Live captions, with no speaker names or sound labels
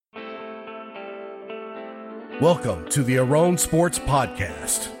Welcome to the Aron Sports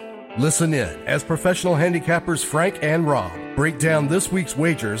Podcast. Listen in as professional handicappers Frank and Rob break down this week's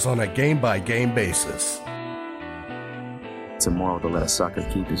wagers on a game-by-game basis. It's immoral to let a sucker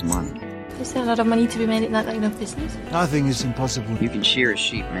keep his money. Is there a lot of money to be made in that line of business? Nothing is impossible. You can shear a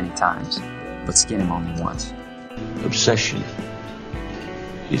sheep many times, but skin him only once. Obsession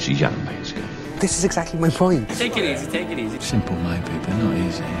is a young man's game. This is exactly my point. Take it easy, take it easy. Simple maybe, but not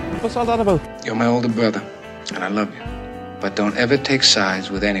easy. What's all that about? You're my older brother, and I love you. But don't ever take sides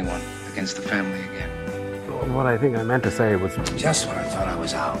with anyone against the family again. What I think I meant to say was... Just when I thought I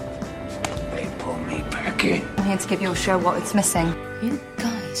was out, they pulled me back in. I'm here to give your show what it's missing. You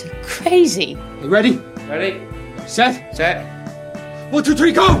guys are crazy. You ready? Ready. Set. Set. 1, 2,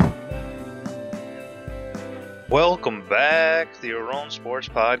 3, go! Welcome back to the Aron Sports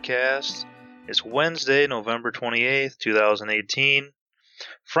Podcast. It's Wednesday, November 28th, 2018.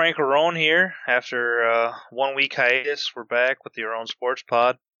 Frank Aron here. After a 1 week hiatus, we're back with the Aron Sports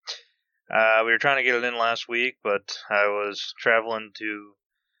Pod. We were trying to get it in last week, but I was traveling to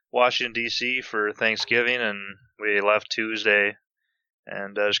Washington, D.C. for Thanksgiving, and we left Tuesday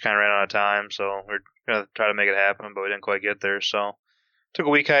and just kind of ran out of time, so we're going to try to make it happen, but we didn't quite get there, so took a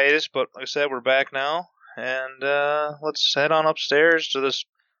week hiatus, but like I said, we're back now, and let's head on upstairs to this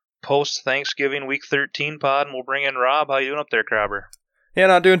post-Thanksgiving Week 13 pod, and we'll bring in Rob. How you doing up there, Crabber? Yeah,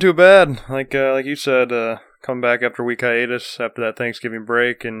 not doing too bad. Like you said, coming back after a week hiatus after that Thanksgiving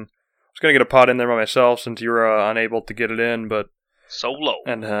break, and I was going to get a pod in there by myself since you were unable to get it in, but Solo.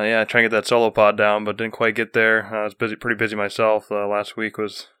 And trying to get that solo pod down, but didn't quite get there. I was pretty busy myself. Last week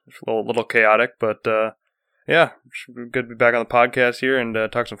was a little chaotic, but yeah, good to be back on the podcast here and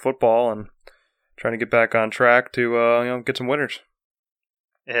talk some football and trying to get back on track to get some winners.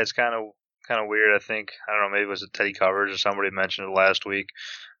 Yeah, it's kind of weird. I think, I don't know, maybe it was Teddy Covers or somebody mentioned it last week,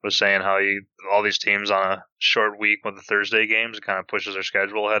 was saying how all these teams on a short week with the Thursday games, it kind of pushes their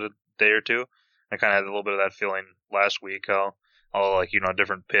schedule ahead a day or two. I kind of had a little bit of that feeling last week, how all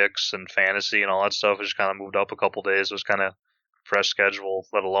different picks and fantasy and all that stuff has just kind of moved up a couple days. It was kind of fresh schedule,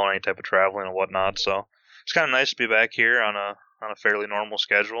 let alone any type of traveling and whatnot. So it's kind of nice to be back here on a fairly normal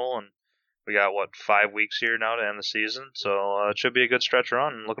schedule, and we got 5 weeks here now to end the season. So it should be a good stretch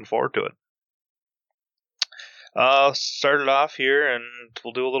run, and looking forward to it. Start it off here, and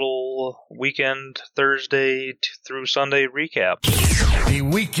we'll do a little weekend Thursday through Sunday recap. The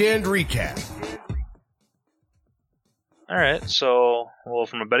weekend recap. All right, so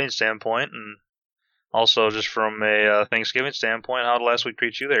from a betting standpoint, and also just from a Thanksgiving standpoint, how did last week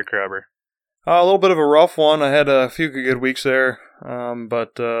treat you there, Crabber? A little bit of a rough one. I had a few good weeks there,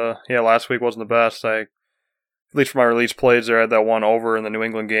 but last week wasn't the best. At least for my release plays there, I had that one over in the New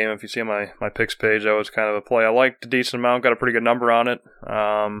England game. If you see my picks page, that was kind of a play I liked a decent amount, got a pretty good number on it.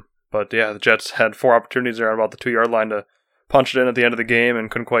 But yeah, the Jets had 4 opportunities there on about the 2-yard line to punch it in at the end of the game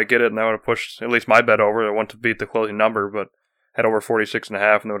and couldn't quite get it, and that would have pushed at least my bet over. I wanted to beat the closing number, but had over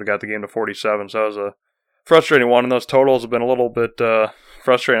 46.5, and they would have got the game to 47. So that was a frustrating one, and those totals have been a little bit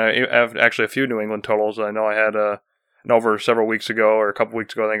frustrating. I have actually a few New England totals. I know I had an over several weeks ago, or a couple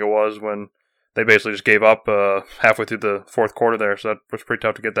weeks ago, I think it was, when they basically just gave up halfway through the fourth quarter there, so that was pretty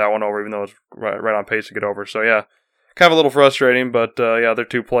tough to get that one over, even though it was right on pace to get over. So yeah, kind of a little frustrating, but their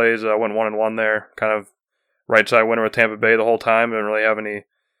 2 plays, went 1-1 there, kind of right side winner with Tampa Bay the whole time. Didn't really have any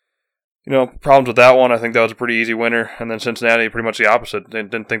problems with that one. I think that was a pretty easy winner. And then Cincinnati, pretty much the opposite. They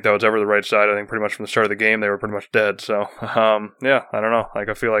didn't think that was ever the right side. I think pretty much from the start of the game, they were pretty much dead. So, I don't know.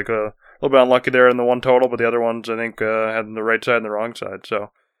 I feel like a little bit unlucky there in the one total, but the other ones, I think, had the right side and the wrong side.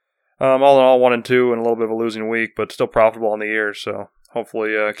 So, all in all, 1-2 and a little bit of a losing week, but still profitable on the year. So,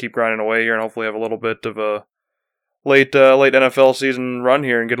 hopefully, keep grinding away here and hopefully have a little bit of a late NFL season run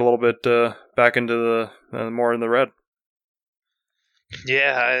here and get a little bit back into the more in the red.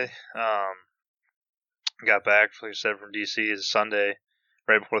 Yeah, I got back, like I said, from DC Sunday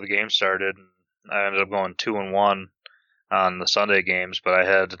right before the game started, and I ended up going 2-1 on the Sunday games, but I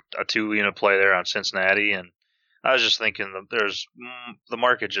had a 2-unit play there on Cincinnati, and I was just thinking that the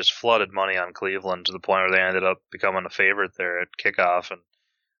market just flooded money on Cleveland to the point where they ended up becoming a favorite there at kickoff, and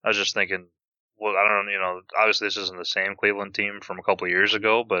I was just thinking, well, I don't know, obviously this isn't the same Cleveland team from a couple of years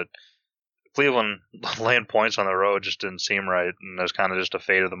ago, but Cleveland laying points on the road just didn't seem right, and it was kind of just a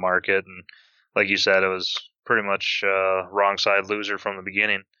fate of the market, and like you said, it was pretty much wrong side loser from the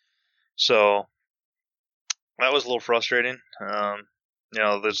beginning. So that was a little frustrating.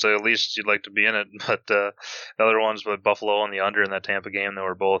 There's at least you'd like to be in it, but the other ones with Buffalo and the under in that Tampa game, they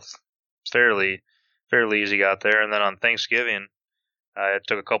were both fairly easy got there. And then on Thanksgiving, I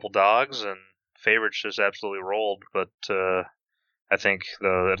took a couple dogs, and favorites just absolutely rolled, but I think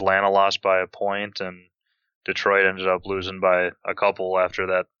the Atlanta lost by a point, and Detroit ended up losing by a couple after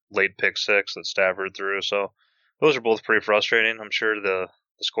that late pick six that Stafford threw. So those are both pretty frustrating. I'm sure the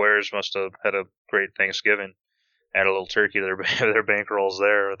Squares must have had a great Thanksgiving. Add a little turkey to their bankrolls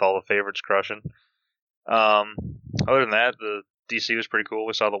there with all the favorites crushing. Other than that, the DC was pretty cool.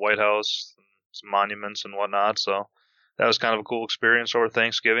 We saw the White House, some monuments and whatnot. So that was kind of a cool experience over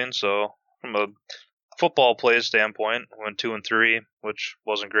Thanksgiving. So from a football play standpoint, we went 2-3, which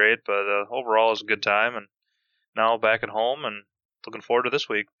wasn't great, but overall it was a good time. And now back at home and looking forward to this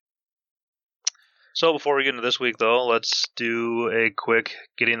week. So before we get into this week, though, let's do a quick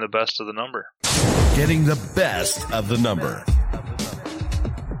getting the best of the number. Getting the best of the number.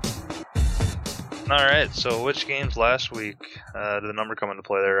 All right, so which games last week did the number come into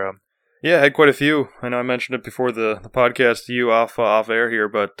play there? Yeah, I had quite a few. I know I mentioned it before the podcast to you off air here,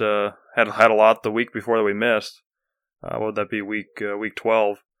 but had a lot the week before that we missed. What would that be? Week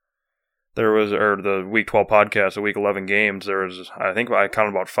 12. There was, or the Week 12 podcast, the Week 11 games. There was, I think I counted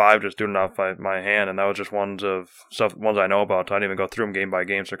about 5 just doing it off my hand, and that was just ones I know about. So I didn't even go through them game by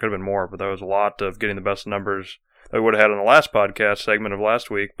game, so there could have been more, but there was a lot of getting the best numbers that we would have had on the last podcast segment of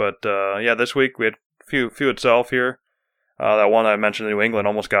last week. But yeah, this week we had a few itself here. That one I mentioned in New England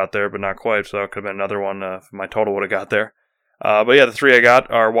almost got there, but not quite, so that could have been another one if my total would have got there. But yeah, the 3 I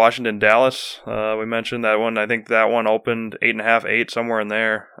got are Washington, Dallas. We mentioned that one. I think that one opened 8.5, 8, somewhere in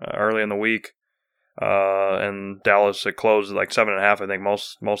there early in the week. And Dallas, it closed like 7.5, I think,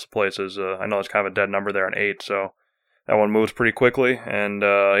 most places. I know it's kind of a dead number there on 8, so that one moves pretty quickly. And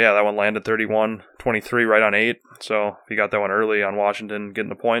yeah, that one landed 31-23 right on 8. So if you got that one early on Washington getting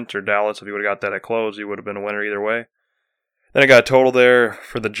the points, or Dallas, if you would have got that at close, you would have been a winner either way. Then I got a total there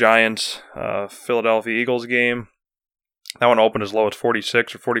for the Giants Philadelphia Eagles game. That one opened as low as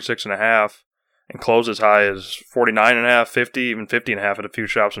 46 or 46.5 and closed as high as 49.5, 50, even 50.5 at a few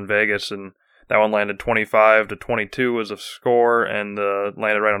shops in Vegas. And that one landed 25-22 as a score and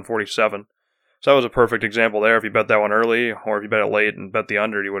landed right on 47. So that was a perfect example there. If you bet that one early or if you bet it late and bet the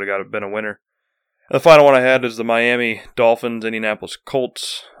under, you would have been a winner. And the final one I had is the Miami Dolphins Indianapolis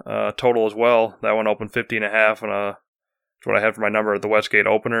Colts total as well. That one opened 50.5 and that's what I had for my number at the Westgate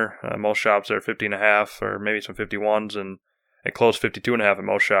opener. Most shops are 50.5 or maybe some 51s, and it closed 52.5 at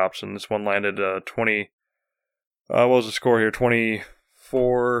most shops. And this one landed 20. What was the score here?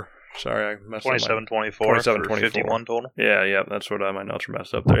 24. Sorry, I messed up. 27-24. 27-24. 51 total. Yeah, that's what my notes were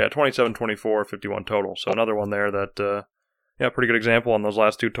messed up there. Yeah, 27-24, 51 total. So another one there that, yeah, pretty good example on those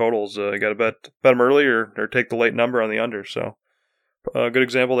last two totals. You got to bet them early or take the late number on the under. So good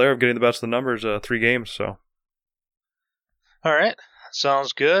example there of getting the best of the numbers. 3 games. So. All right,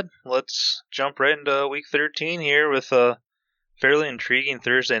 sounds good. Let's jump right into Week 13 here with a fairly intriguing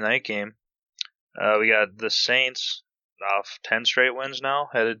Thursday night game. We got the Saints off 10 straight wins now,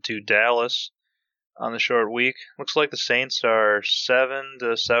 headed to Dallas on the short week. Looks like the Saints are 7 to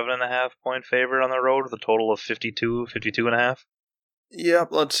 7.5 point favorite on the road with a total of 52.5. Yep,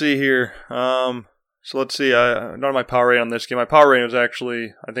 let's see here. So let's see. I know my power rating on this game. My power rating was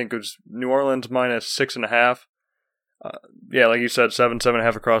actually, I think it was New Orleans minus 6.5. Yeah, like you said,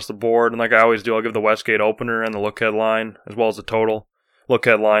 7.5 across the board. And like I always do, I'll give the Westgate opener and the look head line as well as the total. Look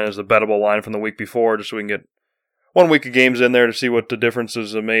head line is the bettable line from the week before, just so we can get 1 week of games in there to see what the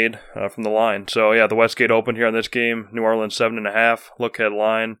differences are made from the line. So yeah, the Westgate open here on this game, New Orleans 7.5, look head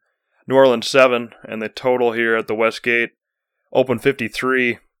line, New Orleans 7, and the total here at the Westgate open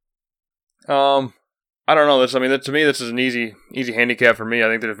 53. I don't know this. I mean, to me, this is an easy handicap for me. I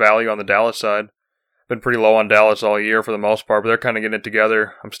think there's value on the Dallas side. Been pretty low on Dallas all year for the most part, but they're kind of getting it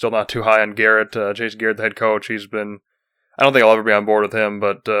together. I'm still not too high on Garrett. Jason Garrett, the head coach, I don't think I'll ever be on board with him,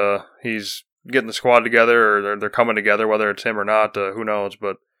 but he's getting the squad together, or they're coming together, whether it's him or not, who knows.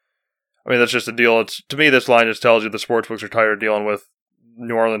 But, I mean, that's just the deal. To me, this line just tells you the sportsbooks are tired of dealing with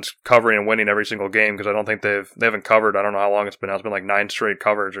New Orleans covering and winning every single game, because I don't think they haven't covered. I don't know how long it's been now. It's been like 9 straight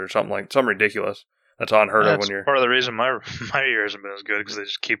covers or something ridiculous. That's unheard of when you're... part of the reason my year hasn't been as good, because they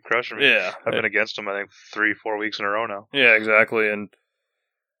just keep crushing me. Yeah. I've been against them, I think, 3-4 weeks in a row now. Yeah, exactly. And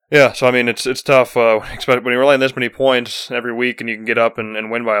yeah, so I mean, it's tough, especially when you're laying this many points every week and you can get up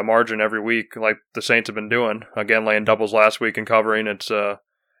and win by a margin every week, like the Saints have been doing. Again, laying doubles last week and covering, it's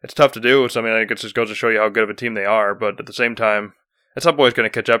tough to do. So I mean, I think it just goes to show you how good of a team they are. But at the same time, at some point it's going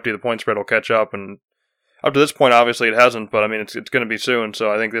to catch up to you. The point spread will catch up, and up to this point, obviously, it hasn't, but I mean, it's going to be soon,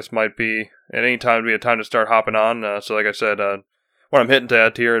 so I think this might be, at any time, be a time to start hopping on. So like I said, what I'm hitting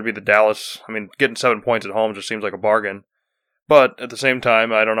at here would be the Dallas. I mean, getting 7 points at home just seems like a bargain. But at the same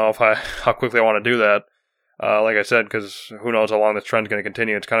time, I don't know how quickly I want to do that. Like I said, because who knows how long this trend's going to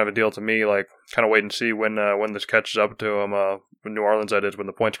continue. It's kind of a deal to me, like, kind of wait and see when this catches up to them, when New Orleans, that is, when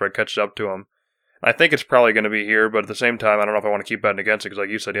the point spread catches up to them. I think it's probably going to be here, but at the same time, I don't know if I want to keep betting against it because, like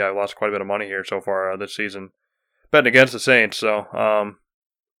you said, I've lost quite a bit of money here so far this season betting against the Saints. So,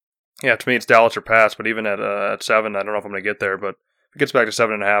 to me, it's Dallas or pass. But even at 7, I don't know if I'm going to get there. But if it gets back to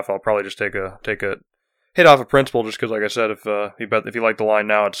 7.5, I'll probably just take a hit off of principle, just because, like I said, if you like the line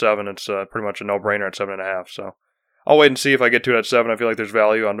now at 7, it's pretty much a no-brainer at 7.5. So I'll wait and see if I get to it at 7. I feel like there's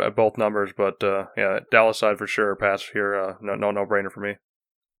value at both numbers, but Dallas side for sure. Pass here, no-brainer for me.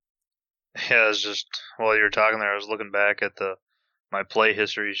 Yeah, it's just while you were talking there, I was looking back at my play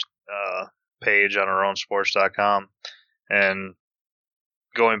history page on ourownsports.com, and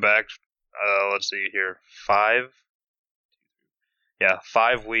going back, let's see here, 5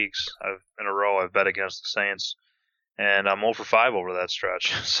 weeks in a row I've bet against the Saints, and I'm 0 for 5 over that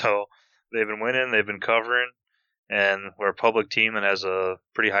stretch. So they've been winning, they've been covering, and we're a public team that has a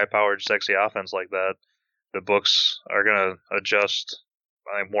pretty high-powered, sexy offense like that. The books are going to adjust,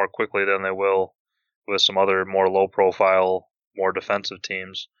 I think, more quickly than they will with some other more low-profile, more defensive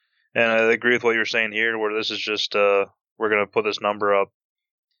teams. And I agree with what you're saying here, where this is just we're going to put this number up,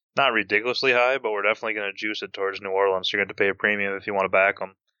 not ridiculously high, but we're definitely going to juice it towards New Orleans. You're going to pay a premium if you want to back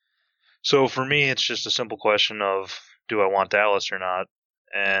them. So for me, it's just a simple question of, do I want Dallas or not?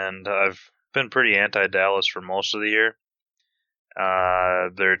 And I've been pretty anti-Dallas for most of the year.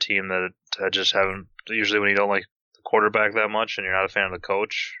 They're a team that I just haven't, usually when you don't like the quarterback that much and you're not a fan of the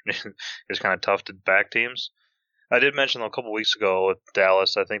coach, it's kind of tough to back teams. I did mention a couple weeks ago with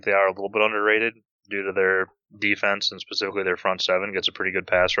Dallas, I think they are a little bit underrated due to their defense and specifically their front seven gets a pretty good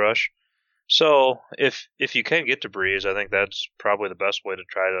pass rush. So if you can get to Breeze, I think that's probably the best way to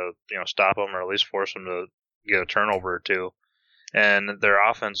try to stop them or at least force them to get a turnover or two. And their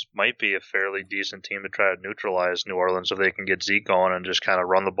offense might be a fairly decent team to try to neutralize New Orleans if they can get Zeke going and just kind of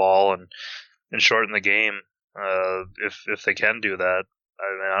run the ball and shorten the game. If they can do that,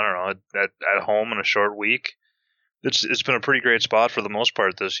 I don't know, at home in a short week, it's been a pretty great spot for the most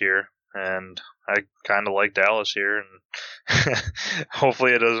part this year, and I kind of like Dallas here, and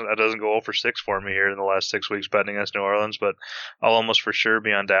hopefully it doesn't go 0 for 6 for me here in the last 6 weeks betting against New Orleans, but I'll almost for sure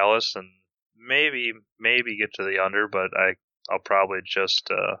be on Dallas and maybe get to the under, but I'll probably just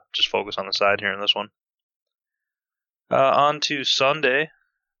focus on the side here in this one. On to Sunday.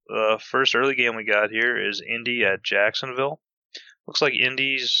 The first early game we got here is Indy at Jacksonville. Looks like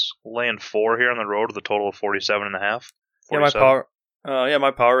Indy's laying 4 here on the road with a total of 47.5.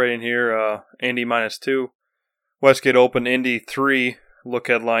 My power rating here, Indy -2. Westgate open Indy 3. Look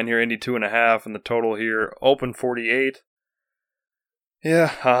headline here, Indy 2.5, and the total here open 48.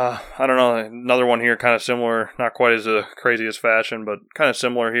 Yeah, I don't know. Another one here, kind of similar, not quite as crazy as fashion, but kind of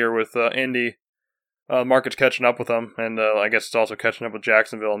similar here with Indy. The market's catching up with them, and I guess it's also catching up with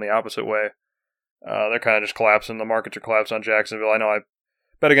Jacksonville in the opposite way. They're kind of just collapsing. The markets are collapsing on Jacksonville. I know I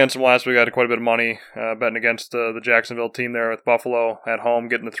bet against them last week. I had quite a bit of money betting against the Jacksonville team there with Buffalo at home,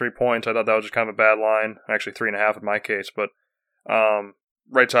 getting the 3 points. I thought that was just kind of a bad line. Actually, 3.5 in my case, but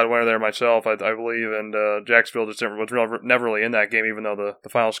right side winner there myself, I believe. And Jacksonville just was never really in that game, even though the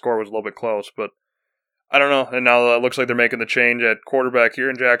final score was a little bit close. But I don't know. And now it looks like they're making the change at quarterback here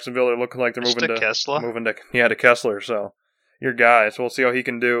in Jacksonville. They're looking like they're moving to Kessler. So your guy. So we'll see how he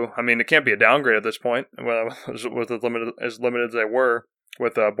can do. I mean, it can't be a downgrade at this point, with as limited as they were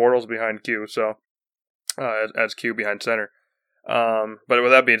with Bortles behind Q. So as Q behind center. But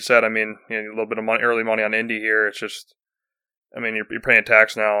with that being said, I mean, a little bit of early money on Indy here. It's just, I mean, you're paying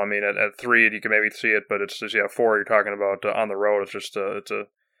tax now. I mean, at 3 you can maybe see it, but it's just 4 you're talking about on the road. It's just it's a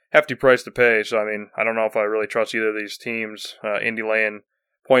hefty price to pay. So I mean, I don't know if I really trust either of these teams. Indy laying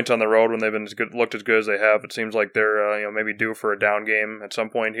points on the road when they've been looked as good as they have. It seems like they're maybe due for a down game at some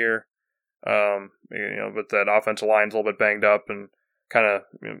point here. But that offensive line's a little bit banged up and kind of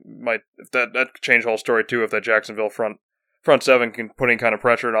might that could change the whole story too if that Jacksonville front seven can put any kind of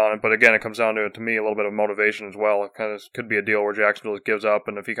pressure on it. But again, it comes down to me a little bit of motivation as well. It kind of could be a deal where Jacksonville gives up,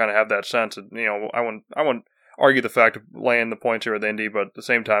 and if you kind of have that sense, I wouldn't argue the fact of laying the points here with Indy, but at the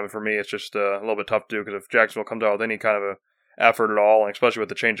same time, for me, it's just a little bit tough to do because if Jacksonville comes out with any kind of a effort at all, and especially with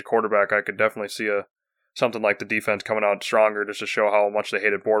the change of quarterback, I could definitely see something like the defense coming out stronger just to show how much they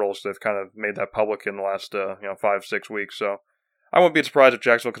hated Bortles. They've kind of made that public in the last 5-6 weeks. So I wouldn't be surprised if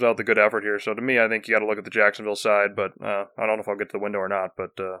Jacksonville comes out with a good effort here. So to me, I think you got to look at the Jacksonville side, but I don't know if I'll get to the window or not,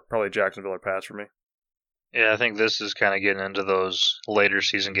 but probably Jacksonville or pass for me. Yeah, I think this is kind of getting into those later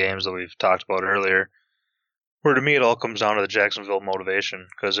season games that we've talked about earlier, where to me it all comes down to the Jacksonville motivation,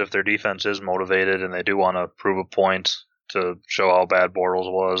 because if their defense is motivated and they do want to prove a point to show how bad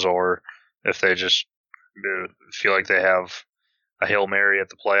Bortles was, or if they just feel like they have a Hail Mary at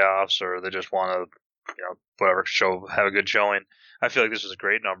the playoffs, or they just want to, have a good showing, I feel like this is a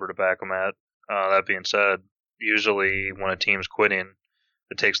great number to back them at. That being said, usually when a team's quitting,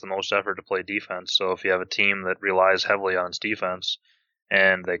 it takes the most effort to play defense. So if you have a team that relies heavily on its defense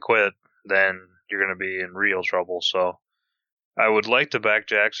and they quit, then you're going to be in real trouble. So I would like to back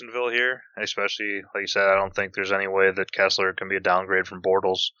Jacksonville here, especially, like you said, I don't think there's any way that Kessler can be a downgrade from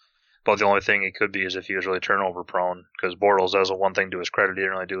Bortles. But the only thing he could be is if he was really turnover prone, because Bortles has one thing to his credit, he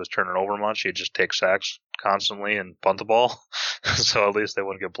didn't really do is turn it over much. He'd just take sacks constantly and punt the ball. So at least they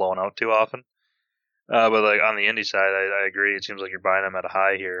wouldn't get blown out too often. But like on the Indy side, I agree. It seems like you're buying them at a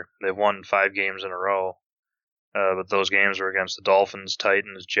high here. They've won 5 games in a row. But those games were against the Dolphins,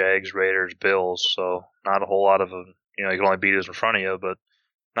 Titans, Jags, Raiders, Bills. So not a whole lot of them. You know, you can only beat who's in front of you, but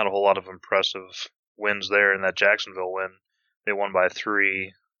not a whole lot of impressive wins there. In that Jacksonville win, they won by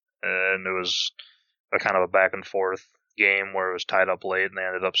 3. And it was a kind of a back and forth game where it was tied up late and they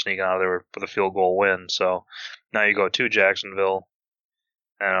ended up sneaking out of there with a field goal win. So now you go to Jacksonville.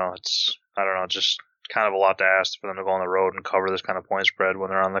 It's just kind of a lot to ask for them to go on the road and cover this kind of point spread when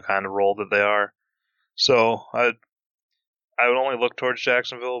they're on the kind of roll that they are. So I would only look towards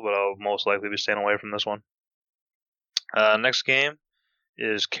Jacksonville, but I'll most likely be staying away from this one. Next game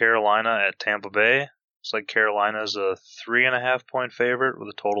is Carolina at Tampa Bay. It's like Carolina's a 3.5 point favorite with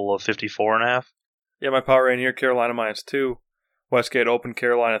a total of 54.5. Yeah, my power rating here, Carolina -2. Westgate open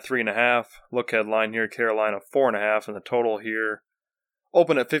Carolina 3.5. Look headline here, Carolina 4.5, and the total here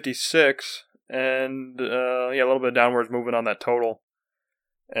open at 56. And a little bit of downwards movement on that total,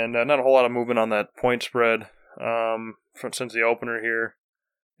 and not a whole lot of movement on that point spread since the opener here.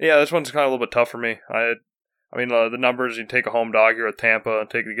 Yeah, this one's kind of a little bit tough for me. The numbers, you take a home dog here with Tampa,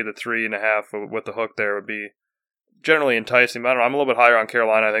 get the 3.5 with the hook there would be generally enticing. But I don't know, I'm a little bit higher on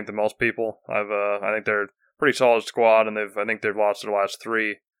Carolina, I think, than most people. I think they're a pretty solid squad, and I think they've lost their last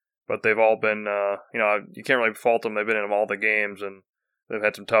 3, but they've all been, you can't really fault them. They've been in all the games, and they've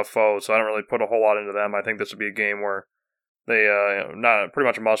had some tough foes, so I don't really put a whole lot into them. I think this would be a game where they, not pretty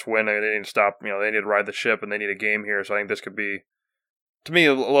much a must win. They need to stop, they need to ride the ship, and they need a game here. So I think this could be, to me,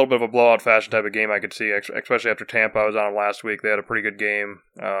 a little bit of a blowout fashion type of game I could see, especially after Tampa. I was on them last week. They had a pretty good game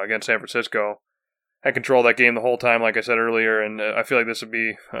against San Francisco. I controlled that game the whole time, like I said earlier, and I feel like this would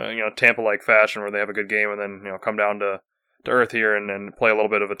be, Tampa-like fashion where they have a good game and then, come down to earth here and play a little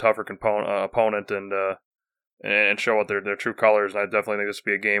bit of a tougher opponent and show what their true colors. And I definitely think this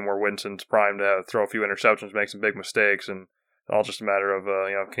would be a game where Winston's primed to throw a few interceptions, make some big mistakes, and all just a matter of,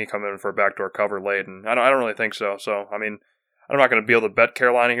 can he come in for a backdoor cover late? And I don't really think so. So, I'm not going to be able to bet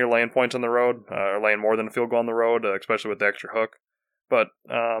Carolina here laying points on the road, or laying more than a field goal on the road, especially with the extra hook. But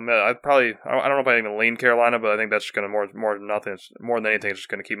I don't know if I even lean Carolina, but I think that's just going to more than anything, it's just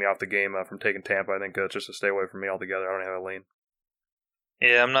going to keep me off the game from taking Tampa. I think just to stay away from me altogether. I don't have a lean.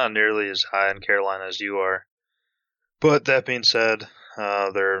 Yeah, I'm not nearly as high on Carolina as you are. But that being said,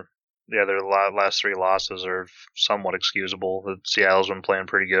 their last 3 losses are somewhat excusable. Seattle's been playing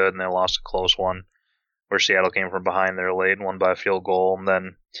pretty good, and they lost a close one where Seattle came from behind there late and won by a field goal. And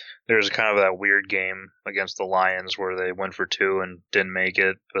then there's kind of that weird game against the Lions where they went for 2 and didn't make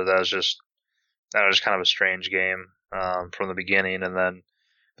it. But that was just kind of a strange game from the beginning. And then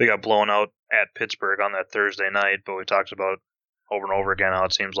they got blown out at Pittsburgh on that Thursday night. But we talked about over and over again how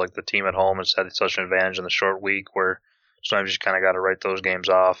it seems like the team at home has had such an advantage in the short week where sometimes you just kind of got to write those games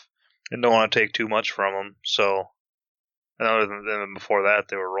off and don't want to take too much from them. So, and other than before that,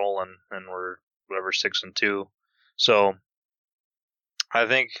 they were rolling and were 6-2. So, I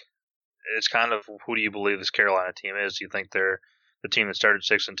think it's kind of, who do you believe this Carolina team is? Do you think they're the team that started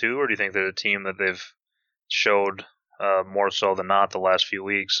 6-2, or do you think they're the team that they've showed more so than not the last few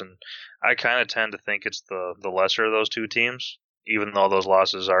weeks? And I kind of tend to think it's the lesser of those two teams, even though those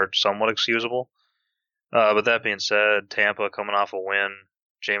losses are somewhat excusable. But that being said, Tampa coming off a win,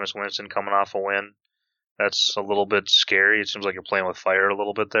 Jameis Winston coming off a win, that's a little bit scary. It seems like you're playing with fire a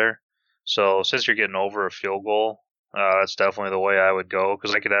little bit there. So since you're getting over a field goal, that's definitely the way I would go,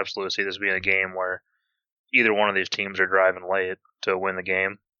 because I could absolutely see this being a game where either one of these teams are driving late to win the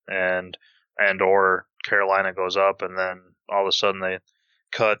game, and or Carolina goes up, and then all of a sudden they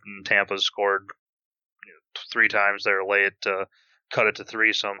cut, and Tampa's scored 3 times there late to cut it to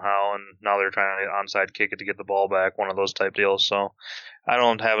 3 somehow, and now they're trying to onside kick it to get the ball back, one of those type deals. So I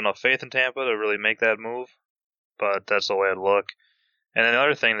don't have enough faith in Tampa to really make that move, but that's the way I'd look. And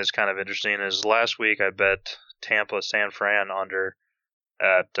another thing that's kind of interesting is last week I bet Tampa San Fran under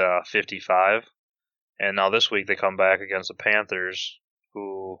at 55, and now this week they come back against the Panthers,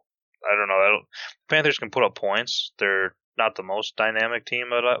 who I don't know. Panthers can put up points. They're not the most dynamic team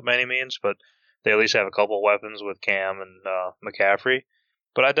by any means, but they at least have a couple of weapons with Cam and McCaffrey.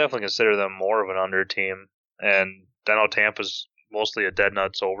 But I definitely consider them more of an under team. And I know Tampa's mostly a dead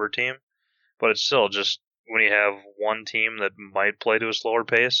nuts over team, but it's still just when you have one team that might play to a slower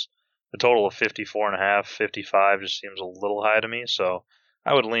pace, the total of 54.5, 55 just seems a little high to me. So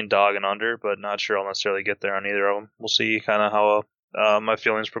I would lean dog and under, but not sure I'll necessarily get there on either of them. We'll see kind of how my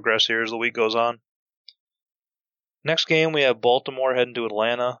feelings progress here as the week goes on. Next game, we have Baltimore heading to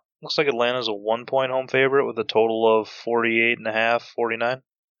Atlanta. Looks like Atlanta's a 1-point home favorite with a total of 48.5, 49.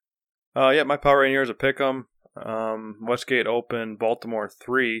 Yeah, my power rating here is a pick 'em. Westgate open Baltimore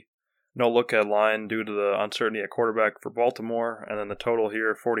 3. No look at line due to the uncertainty at quarterback for Baltimore, and then the total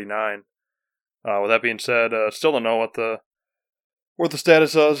here 49. With that being said, still don't know what the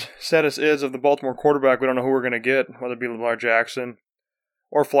status is of the Baltimore quarterback. We don't know who we're going to get, whether it be Lamar Jackson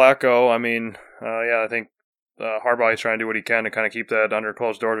or Flacco. I mean, I think Harbaugh is trying to do what he can to kind of keep that under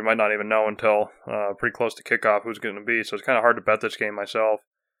closed doors. We might not even know until pretty close to kickoff who's going to be. So it's kind of hard to bet this game myself.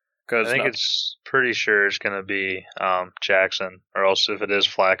 I think it's pretty sure it's going to be Jackson, or else if it is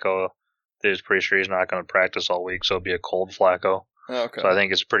Flacco, they're pretty sure he's not going to practice all week, so it'll be a cold Flacco. Okay. So I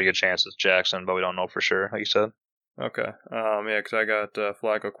think it's a pretty good chance it's Jackson, but we don't know for sure, like you said. Okay. Because I got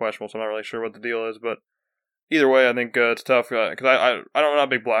Flacco questionable, so I'm not really sure what the deal is. But either way, I think it's tough because I'm not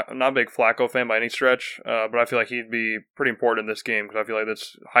a big Flacco fan by any stretch, but I feel like he'd be pretty important in this game because I feel like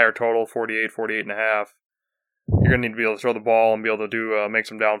that's higher total, 48.5. You're going to need to be able to throw the ball and be able to do make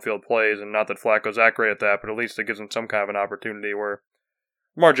some downfield plays, and not that Flacco's that great at that, but at least it gives him some kind of an opportunity where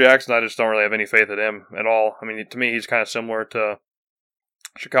Lamar Jackson, I just don't really have any faith in him at all. I mean, to me, he's kind of similar to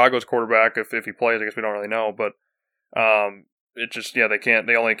Chicago's quarterback if he plays. I guess we don't really know, but it just they can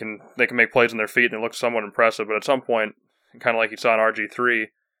make plays on their feet and it looks somewhat impressive. But at some point, kind of like you saw in RG3,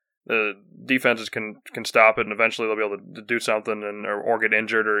 the defenses can stop it and eventually they'll be able to do something or get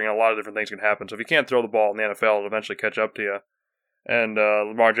injured or a lot of different things can happen. So if you can't throw the ball in the NFL, it'll eventually catch up to you. And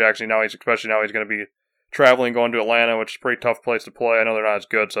Lamar Jackson especially now he's going to be traveling, going to Atlanta, which is a pretty tough place to play. I know they're not as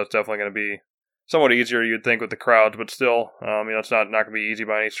good, so it's definitely going to be somewhat easier, you'd think, with the crowds, but still, it's not going to be easy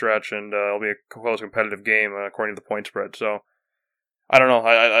by any stretch, and it'll be a close, competitive game according to the point spread. So, I don't know.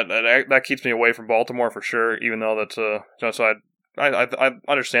 I that keeps me away from Baltimore for sure, even though that's so I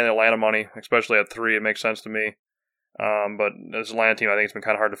understand the Atlanta money, especially at 3. It makes sense to me. But this Atlanta team, I think it's been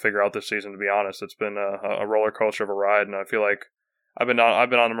kind of hard to figure out this season, to be honest. It's been a roller coaster of a ride, and I feel like I've been on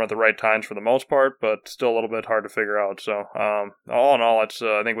them at the right times for the most part, but still a little bit hard to figure out. So, all in all, it's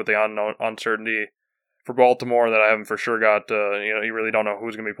I think with the uncertainty for Baltimore that I haven't for sure got, you really don't know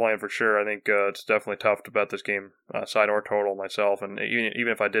who's going to be playing for sure. I think it's definitely tough to bet this game side or total myself, and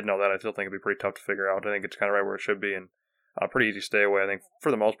even if I did know that, I still think it'd be pretty tough to figure out. I think it's kind of right where it should be, and pretty easy to stay away. I think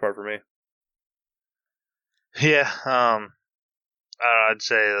for the most part for me. Yeah, I'd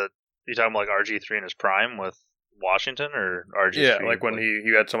say that you're talking about like RG3 in his prime with Washington or RG3? Yeah, like when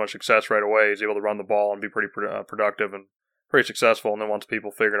he had so much success right away, he's able to run the ball and be pretty productive and pretty successful. And then once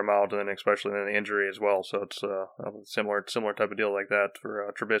people figured him out, and then especially in the injury as well, so it's a similar type of deal like that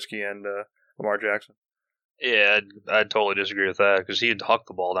for Trubisky and Lamar Jackson. Yeah, I'd totally disagree with that because he'd huck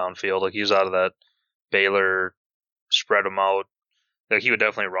the ball downfield. Like he was out of that Baylor, spread him out. Like he would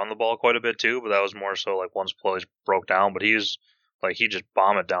definitely run the ball quite a bit too, but that was more so like once plays broke down. But he just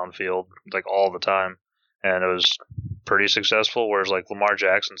bomb it downfield like all the time. And it was pretty successful, whereas like Lamar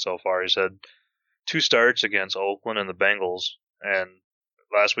Jackson so far, he's had 2 starts against Oakland and the Bengals. And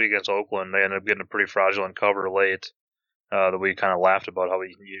last week against Oakland, they ended up getting a pretty fraudulent cover late that we kind of laughed about how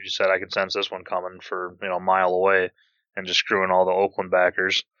you said I could sense this one coming for a mile away and just screwing all the Oakland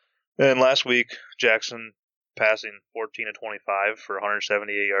backers. And last week, Jackson passing 14 of 25 for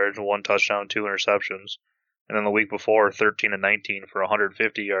 178 yards, 1 touchdown, 2 interceptions. And then the week before, 13 of 19 for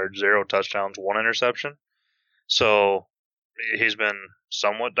 150 yards, 0 touchdowns, 1 interception. So he's been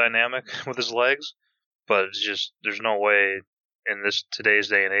somewhat dynamic with his legs, but it's just there's no way in today's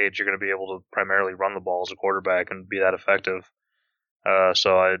day and age you're going to be able to primarily run the ball as a quarterback and be that effective.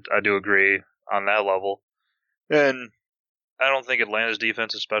 So I do agree on that level. And I don't think Atlanta's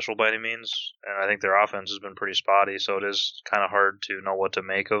defense is special by any means, and I think their offense has been pretty spotty, so it is kind of hard to know what to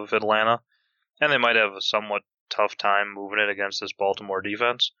make of Atlanta. And they might have a somewhat tough time moving it against this Baltimore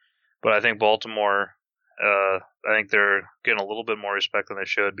defense. But I think Baltimore, I think they're getting a little bit more respect than they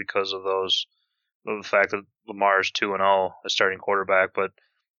should because of the fact that Lamar is 2-0 as starting quarterback. But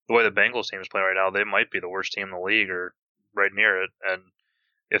the way the Bengals team is playing right now, they might be the worst team in the league or right near it. And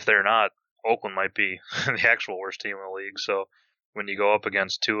if they're not, Oakland might be the actual worst team in the league. So when you go up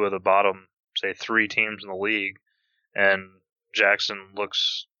against 2 of the bottom, say 3 teams in the league, and Jackson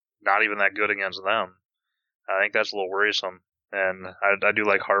looks not even that good against them, I think that's a little worrisome. And I do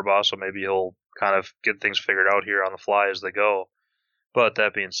like Harbaugh, so maybe he'll kind of get things figured out here on the fly as they go. But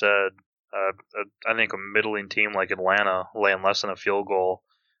that being said, I think a middling team like Atlanta laying less than a field goal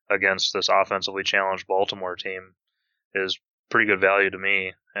against this offensively challenged Baltimore team is pretty good value to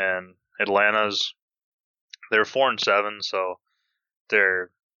me. And they're 4-7, so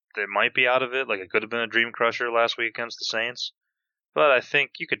they might be out of it. Like, it could have been a dream crusher last week against the Saints, but I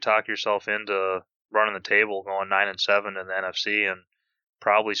think you could talk yourself into running the table, going 9-7 in the NFC, and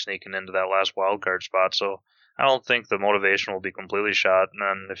probably sneaking into that last wild card spot. So I don't think the motivation will be completely shot.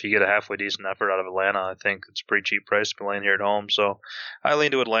 And if you get a halfway decent effort out of Atlanta, I think it's a pretty cheap price to be laying here at home. So I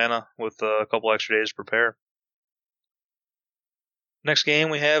lean to Atlanta with a couple extra days to prepare. Next game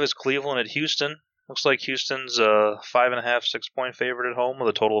we have is Cleveland at Houston. Looks like Houston's a 5.5, 6-point favorite at home with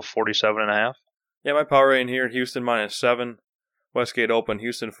a total of 47.5. Yeah, my power rating here, Houston -7. Westgate open,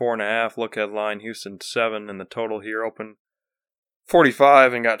 Houston 4.5. Look headline, Houston 7, and the total here open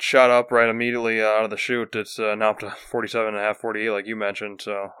 45 and got shot up right immediately out of the chute. It's now up to 47.5, 48 like you mentioned.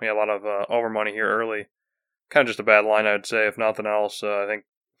 So yeah, a lot of over money here early. Kind of just a bad line, I would say, if nothing else. I think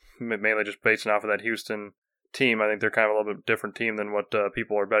mainly just basing off of that Houston team. I think they're kind of a little bit different team than what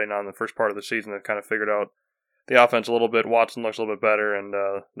people are betting on in the first part of the season. They've kind of figured out the offense a little bit. Watson looks a little bit better, and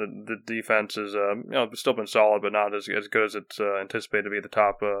the defense is still been solid, but not as good as it's anticipated to be at the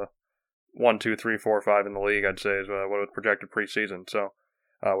top 1, 2, 3, 4, 5 in the league. I'd say is what was projected preseason. So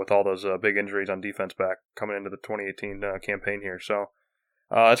with all those big injuries on defense back coming into the 2018 campaign here, so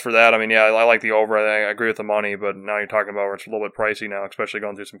as for that, I mean, yeah, I like the over. I agree with the money, but now you're talking about where it's a little bit pricey now, especially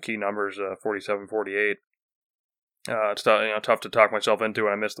going through some key numbers, 47, 48. It's tough to talk myself into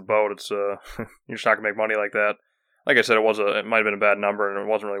when I miss the boat. It's you're just not gonna make money like that. Like I said, it might have been a bad number and it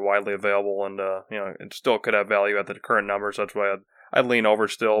wasn't really widely available, and it still could have value at the current number. So that's why I'd lean over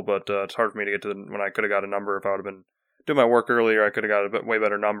still, but it's hard for me to get to when I could have got a number. If I would have been doing my work earlier, I could have got a way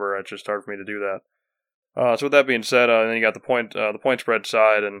better number. It's just hard for me to do that. So with that being said, then you got the point spread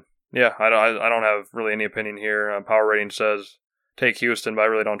side, and yeah, I don't have really any opinion here. Power rating says take Houston, but I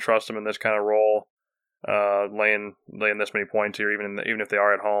really don't trust them in this kind of role. Laying this many points here, even if they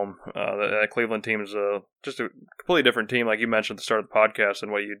are at home. That Cleveland team is just a completely different team, like you mentioned at the start of the podcast,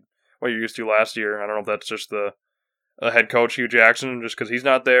 and what you're used to last year. I don't know if that's just the head coach Hugh Jackson, just because he's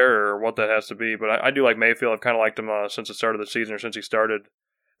not there, or what that has to be. But I do like Mayfield. I've kind of liked him since the start of the season, or since he started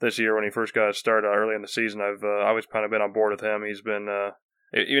this year when he first got started early in the season. I've always kind of been on board with him. He's been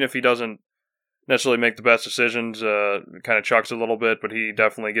even if he doesn't necessarily make the best decisions, kind of chucks a little bit, but he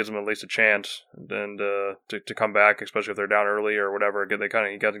definitely gives them at least a chance and to come back, especially if they're down early or whatever. He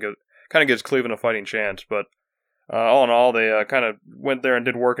kind of gives Cleveland a fighting chance. But all in all, they kind of went there and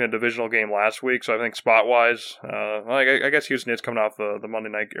did work in a divisional game last week. So I think spot wise, I guess Houston is coming off the Monday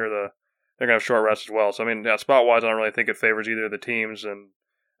night or they're gonna have short rest as well. So I mean, yeah, spot wise, I don't really think it favors either of the teams. And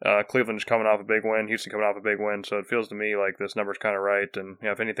Cleveland is coming off a big win, Houston coming off a big win, so it feels to me like this number's kind of right. And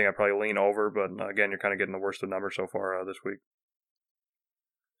if anything, I'd probably lean over, but again, you're kind of getting the worst of the numbers so far this week.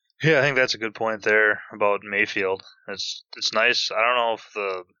 Yeah, I think that's a good point there about Mayfield. It's nice. I don't know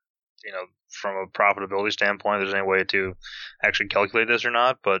if from a profitability standpoint, there's any way to actually calculate this or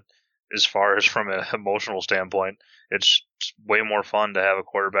not, but as far as from an emotional standpoint, it's way more fun to have a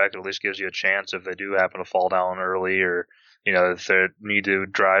quarterback that at least gives you a chance if they do happen to fall down early, or if they need to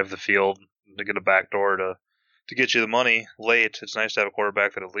drive the field to get a backdoor to get you the money late. It's nice to have a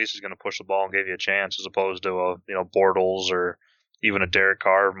quarterback that at least is going to push the ball and give you a chance, as opposed to a Bortles or even a Derek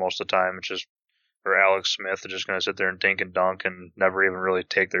Carr most of the time. It's just, or Alex Smith, they're just going to sit there and dink and dunk and never even really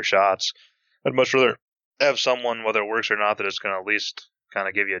take their shots. I'd much rather have someone, whether it works or not, that is going to at least kind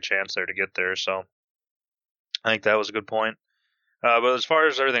of give you a chance there to get there. So I think that was a good point. But as far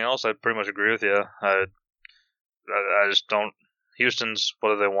as everything else, I pretty much agree with you. I just don't. Houston's, what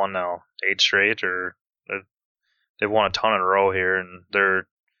have they won now? 8 straight, or they've won a ton in a row here, and they're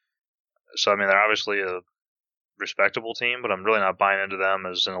obviously a respectable team, but I'm really not buying into them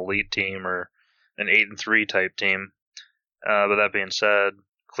as an elite team or an 8-3 type team. But that being said,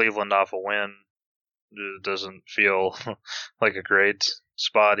 Cleveland off a win doesn't feel like a great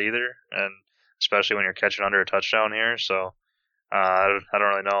spot either, and especially when you're catching under a touchdown here. So I don't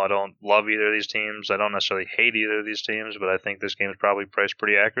really know. I don't love either of these teams. I don't necessarily hate either of these teams, but I think this game is probably priced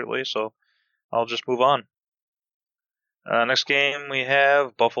pretty accurately, so I'll just move on. Next game we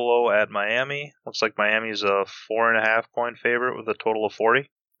have Buffalo at Miami. Looks like Miami's a 4.5 point favorite with a total of 40.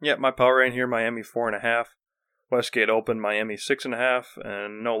 Yeah, my power rating here, Miami 4.5. Westgate open, Miami 6.5,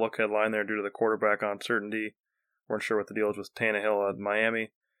 and no look headline there due to the quarterback uncertainty. Weren't sure what the deal is with Tannehill at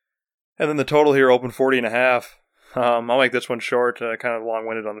Miami. And then the total here open 40.5. I'll make this one short, kind of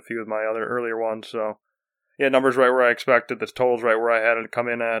long-winded on a few of my other earlier ones. So, yeah, numbers right where I expected. The total's right where I had it come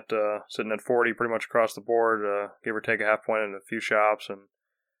in at, sitting at 40 pretty much across the board, give or take a half point in a few shops. And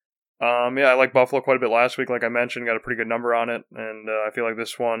Yeah, I like Buffalo quite a bit last week. Like I mentioned, got a pretty good number on it, and I feel like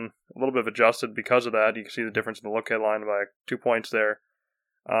this one a little bit of adjusted because of that. You can see the difference in the look headline by 2 points there.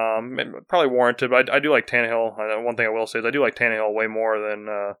 Probably warranted, but I do like Tannehill. One thing I will say is I do like Tannehill way more than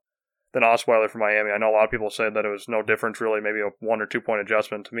Osweiler for Miami. I know a lot of people said that it was no difference really, maybe a 1 or 2 point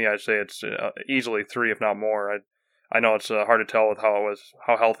adjustment. To me, I'd say it's easily 3, if not more. I know it's hard to tell with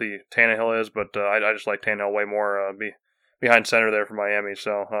how healthy Tannehill is, but I just like Tannehill way more behind center there for Miami.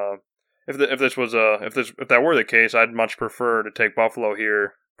 So if that were the case, I'd much prefer to take Buffalo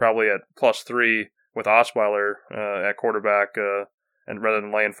here, probably at +3 with Osweiler at quarterback, and rather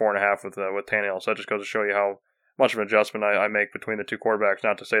than laying 4.5 with Tannehill. So that just goes to show you how much of an adjustment I make between the two quarterbacks.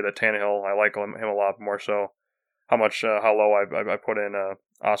 Not to say that Tannehill, I like him a lot more so how low I put in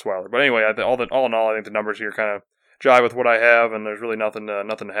Osweiler. But anyway, all in all, I think the numbers here kind of jive with what I have, and there's really nothing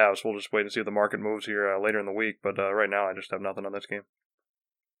to have. So we'll just wait and see if the market moves here later in the week. But right now, I just have nothing on this game.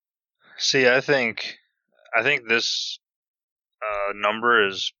 See, I think this number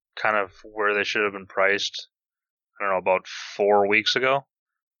is kind of where they should have been priced. I don't know, about 4 weeks ago,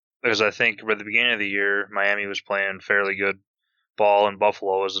 because I think at the beginning of the year, Miami was playing fairly good ball, and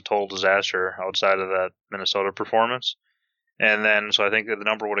Buffalo was a total disaster outside of that Minnesota performance. And then, so I think that the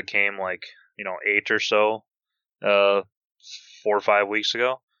number would have came 8 or so, 4 or 5 weeks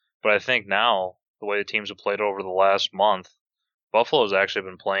ago. But I think now, the way the teams have played over the last month, Buffalo's actually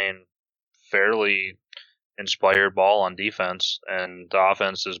been playing fairly inspired ball on defense, and the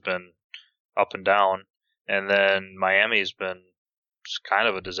offense has been up and down. And then Miami's been kind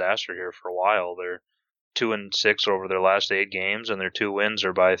of a disaster here for a while. They're 2-6 over their last 8 games, and their 2 wins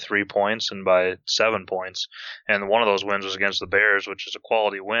are by 3 points and by 7 points. And one of those wins was against the Bears, which is a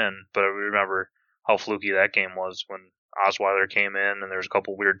quality win. But I remember how fluky that game was when Osweiler came in, and there was a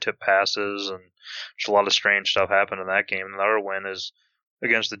couple weird tip passes, and just a lot of strange stuff happened in that game. And the other win is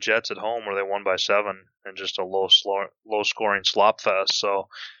against the Jets at home, where they won by 7, and just a low-scoring slop fest. So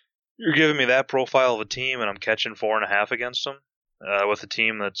you're giving me that profile of a team, and I'm catching 4.5 against them, with a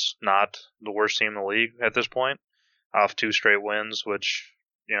team that's not the worst team in the league at this point, off 2 straight wins, which,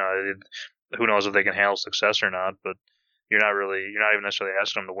 who knows if they can handle success or not, but you're not even necessarily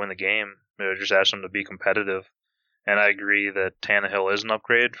asking them to win the game. You're just asking them to be competitive. And I agree that Tannehill is an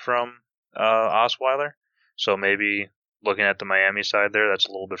upgrade from Osweiler, so maybe looking at the Miami side there, that's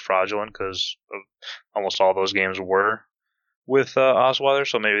a little bit fraudulent because almost all those games were with Osweiler,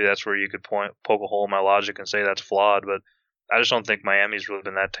 so maybe that's where you could poke a hole in my logic and say that's flawed. But I just don't think Miami's really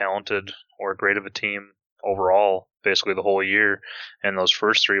been that talented or great of a team overall, basically the whole year. And those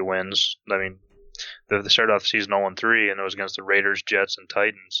first 3 wins, I mean, they started off the season 0-3, and it was against the Raiders, Jets, and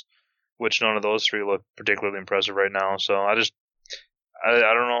Titans, which none of those 3 look particularly impressive right now. So I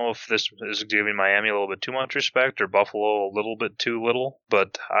don't know if this is giving Miami a little bit too much respect or Buffalo a little bit too little,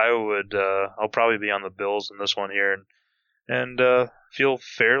 but I'll probably be on the Bills in this one here and feel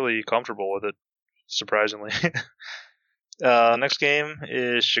fairly comfortable with it, surprisingly. Next game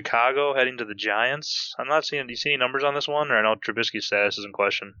is Chicago heading to the Giants. I'm not seeing. Do you see any numbers on this one? Or I know Trubisky's status is in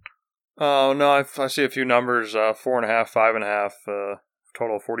question. Oh no, I see a few numbers: 4.5, 5.5,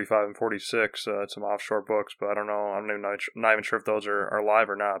 total 45 and 46. At some offshore books, but I don't know. I'm not even sure if those are live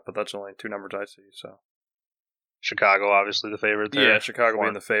or not. But that's only 2 numbers I see. So Chicago, obviously the favorite there. Yeah, Chicago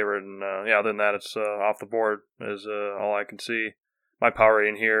being the favorite, and other than that, it's off the board is all I can see. My power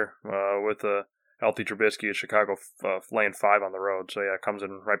rating here with healthy Trubisky is Chicago laying 5 on the road. So yeah, it comes in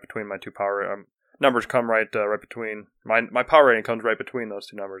right between my 2 power numbers. Come right between my power rating comes right between those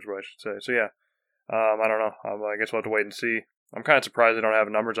 2 numbers, what I should say. So yeah, I don't know. I guess we'll have to wait and see. I'm kind of surprised they don't have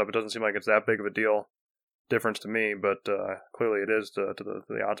numbers up. It doesn't seem like it's that big of a difference to me, but clearly it is to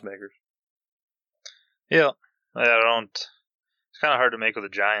the odds makers. Yeah, I don't. It's kind of hard to make with the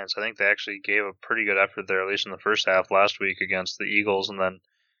Giants. I think they actually gave a pretty good effort there, at least in the first half last week against the Eagles, and then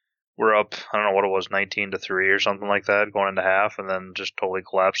we're up, I don't know what it was, 19-3 or something like that going into half, and then just totally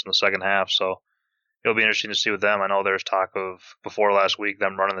collapsed in the second half. So it'll be interesting to see with them. I know there's talk of, before last week,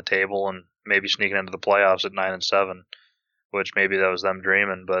 them running the table and maybe sneaking into the playoffs at 9-7, which maybe that was them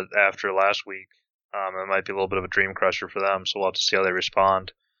dreaming. But after last week, it might be a little bit of a dream crusher for them, so we'll have to see how they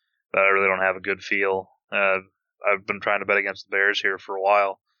respond. But I really don't have a good feel. I've been trying to bet against the Bears here for a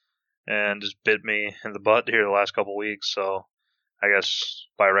while, and just bit me in the butt here the last couple weeks, so I guess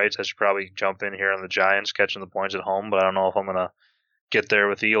by rights I should probably jump in here on the Giants, catching the points at home, but I don't know if I'm going to get there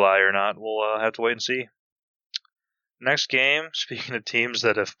with Eli or not. We'll have to wait and see. Next game, speaking of teams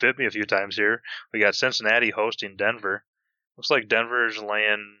that have bit me a few times here, we got Cincinnati hosting Denver. Looks like Denver's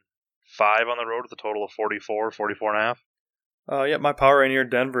laying 5 on the road with a total of 44.5. Yeah, my power rating here,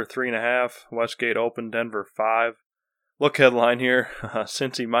 Denver 3.5, Westgate Open, Denver 5. look headline here,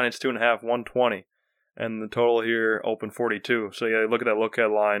 Cincy minus 2.5, 120. And the total here, open 42. So, yeah, look at that look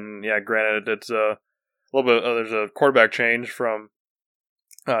headline. Yeah, granted, it's a little bit, there's a quarterback change from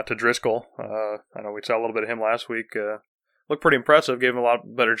to Driscoll. I know we saw a little bit of him last week. Looked pretty impressive, gave him a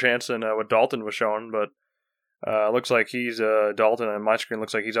lot better chance than what Dalton was showing, but looks like he's Dalton, and my screen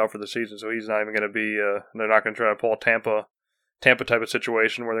looks like he's out for the season, so he's not even going to be, they're not going to try to pull a Tampa type of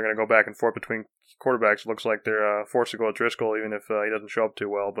situation where they're going to go back and forth between quarterbacks. It looks like they're forced to go with Driscoll, even if he doesn't show up too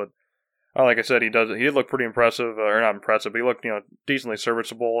well, but like I said, he did look pretty impressive, or not impressive, but he looked, decently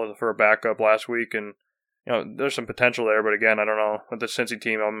serviceable for a backup last week, and there's some potential there, but again, I don't know. With the Cincy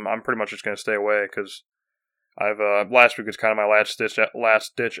team, I'm pretty much just going to stay away because last week was kind of my last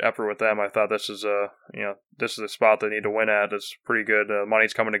ditch effort with them. I thought this is a spot they need to win at. It's pretty good.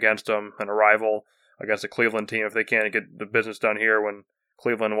 Money's coming against them, and a rival against the Cleveland team. If they can't get the business done here, when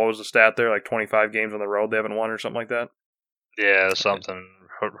Cleveland, what was the stat there? Like 25 games on the road they haven't won or something like that. Yeah, something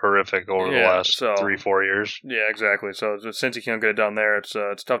horrific over the last 3-4 years. Yeah, exactly. So since he can't get it done there, it's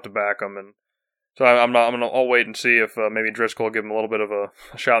tough to back them, and so I'll wait and see if maybe Driscoll will give him a little bit of a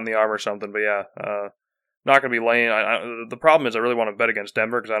shot in the arm or something. But yeah, not going to be laying. The problem is I really want to bet against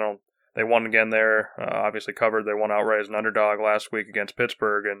Denver because they won again there. Obviously covered. They won outright as an underdog last week against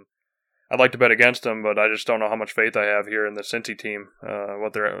Pittsburgh, and I'd like to bet against them, but I just don't know how much faith I have here in the Cincy team.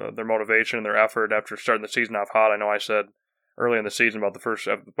 What their motivation and their effort after starting the season off hot. I know I said early in the season about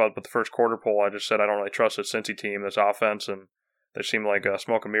the first quarter poll. I just said I don't really trust this Cincy team, this offense, and they seem like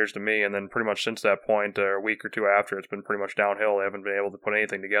smoke and mirrors to me. And then pretty much since that point, a week or two after, it's been pretty much downhill. They haven't been able to put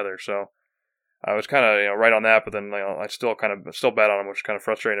anything together. So I was kind of right on that, but then I still bet on them, which kind of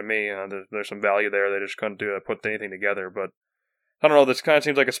frustrated me. There's some value there. They just couldn't put anything together. But I don't know. This kind of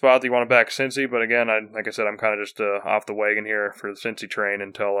seems like a spot that you want to back Cincy, but again, like I said, I'm kind of just off the wagon here for the Cincy train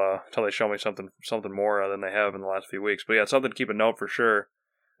until they show me something more than they have in the last few weeks. But yeah, it's something to keep a note for sure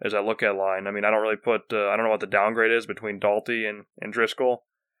as I look at line. I mean, I don't really I don't know what the downgrade is between Dalty and Driscoll.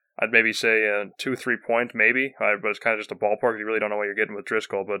 I'd maybe say 2-3 points, maybe, but it's kind of just a ballpark. You really don't know what you're getting with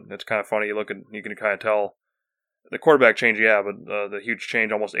Driscoll, but it's kind of funny. You can kind of tell the quarterback change, yeah, but the huge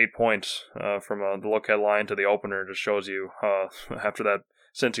change, almost 8 points from the look headline to the opener, just shows you after that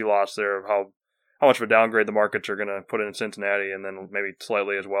Cincy loss there how much of a downgrade the markets are going to put in Cincinnati, and then maybe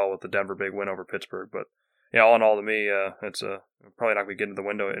slightly as well with the Denver big win over Pittsburgh. But yeah, all in all, to me, it's probably not going to get into the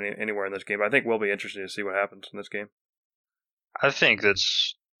window anywhere in this game. But I think we'll be interested to see what happens in this game. I think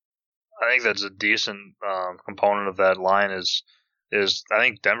that's a decent component of that line is I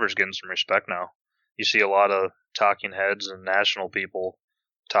think Denver's getting some respect now. You see a lot of talking heads and national people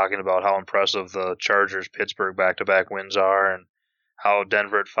talking about how impressive the Chargers Pittsburgh back-to-back wins are, and how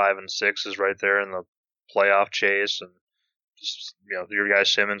Denver at 5-6 is right there in the playoff chase, and just, your guy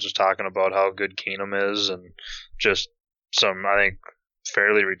Simmons was talking about how good Keenum is, and just some, I think,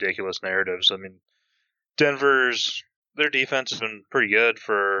 fairly ridiculous narratives. I mean, their defense has been pretty good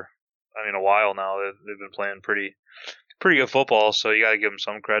for a while now. They've been playing pretty good football, so you got to give them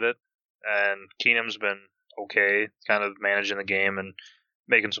some credit. And Keenum's been okay, kind of managing the game and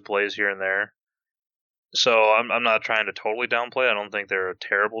making some plays here and there. So I'm not trying to totally downplay. I don't think they're a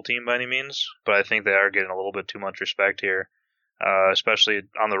terrible team by any means, but I think they are getting a little bit too much respect here, especially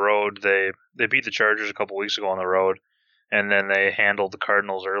on the road. They beat the Chargers a couple weeks ago on the road, and then they handled the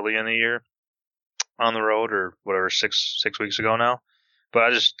Cardinals early in the year on the road, or whatever, six weeks ago now. But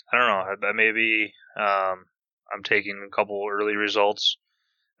I don't know. Maybe I'm taking a couple early results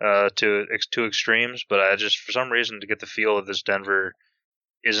to extremes, but I just, for some reason, to get the feel of this Denver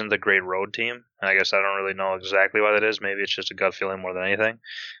isn't the great road team. And I guess I don't really know exactly why that is. Maybe it's just a gut feeling more than anything.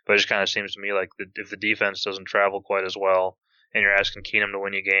 But it just kind of seems to me like if the defense doesn't travel quite as well, and you're asking Keenum to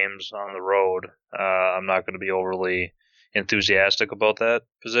win you games on the road, I'm not going to be overly enthusiastic about that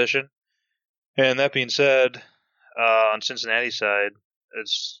position. And that being said, on Cincinnati's side,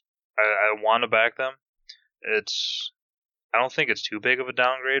 I want to back them. I don't think it's too big of a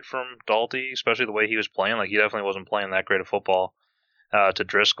downgrade from Dalty, especially the way he was playing. Like, he definitely wasn't playing that great of football to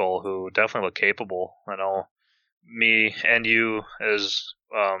Driscoll, who definitely looked capable. I know me and you as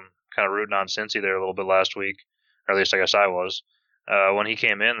kind of rooting on Cincy there a little bit last week, or at least I guess I was. When he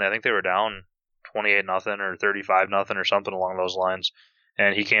came in, I think they were down 28-0 or 35-0 or something along those lines,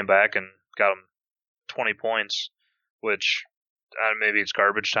 and he came back and got them 20 points, which maybe it's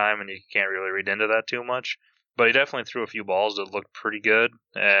garbage time and you can't really read into that too much. But he definitely threw a few balls that looked pretty good,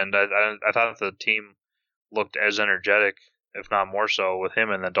 and I thought the team looked as energetic, if not more so, with him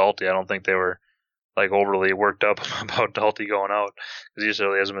and then Dalty. I don't think they were like overly worked up about Dalty going out, because he just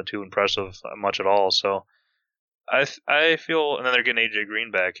really hasn't been too impressive much at all. So I feel, and then they're getting AJ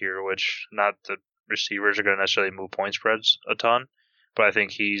Green back here, which not that receivers are going to necessarily move point spreads a ton, but I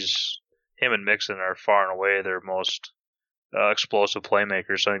think him and Mixon are far and away their most explosive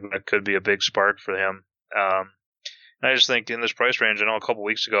playmakers. So I think that could be a big spark for him. And I just think in this price range, I know a couple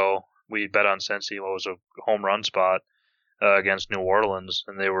weeks ago we bet on Cincy, what was a home run spot against New Orleans,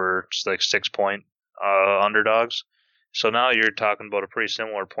 and they were just like 6-point underdogs. So now you're talking about a pretty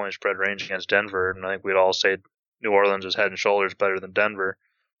similar point spread range against Denver, and I think we'd all say New Orleans is head and shoulders better than Denver.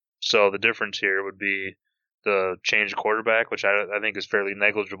 So the difference here would be the change of quarterback, which I think is fairly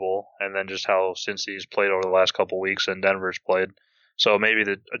negligible, and then just how Cincy's played over the last couple of weeks and Denver's played. So maybe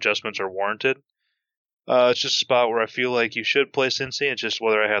the adjustments are warranted. It's just a spot where I feel like you should play Cincy. It's just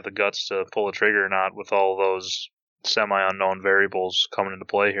whether I have the guts to pull the trigger or not with all those semi-unknown variables coming into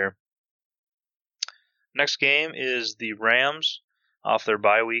play here. Next game is the Rams off their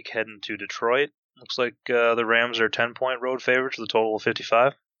bye week heading to Detroit. Looks like the Rams are 10-point road favorites with a total of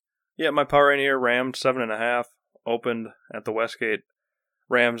 55. Yeah, my power in here, Rams 7.5, opened at the Westgate.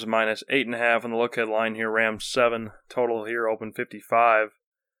 Rams minus 8.5 on the look-ahead line here, Rams 7, total here, open 55.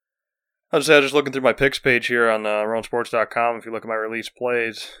 I was just looking through my picks page here on RowanSports.com. If you look at my release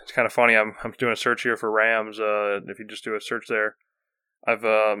plays, it's kind of funny. I'm doing a search here for Rams. If you just do a search there, I've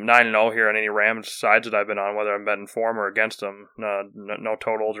 9-0 here on any Rams sides that I've been on, whether I'm betting for them or against them. No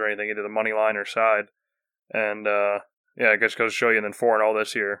totals or anything, either the money line or side. And I guess goes to show you. And then 4-0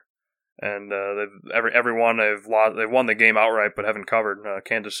 this year. And everyone they've won the game outright, but haven't covered.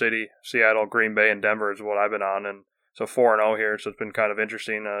 Kansas City, Seattle, Green Bay, and Denver is what I've been on, and so 4-0 here. So it's been kind of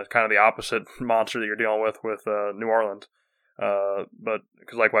interesting. Kind of the opposite monster that you're dealing with New Orleans. But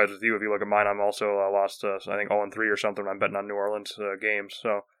because likewise with you, if you look at mine, I'm also lost. I think 0-3 or something. I'm betting on New Orleans games.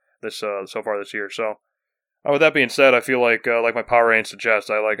 So this so far this year. So. With that being said, I feel like my power range suggests,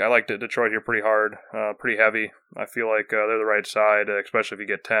 I like Detroit here pretty hard, pretty heavy. I feel like they're the right side, especially if you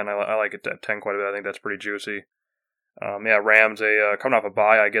get 10. I like it at 10 quite a bit. I think that's pretty juicy. Rams, coming off a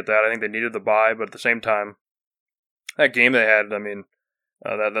bye, I get that. I think they needed the bye, but at the same time, that game they had, I mean,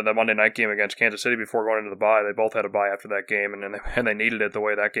 that Monday night game against Kansas City before going into the bye, they both had a bye after that game, and they needed it the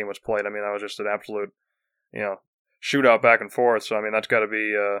way that game was played. I mean, that was just an absolute, shootout back and forth. So I mean, that's got to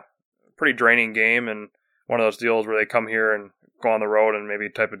be a pretty draining game, and one of those deals where they come here and go on the road and maybe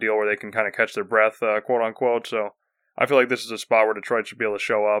type of deal where they can kind of catch their breath, quote unquote. So I feel like this is a spot where Detroit should be able to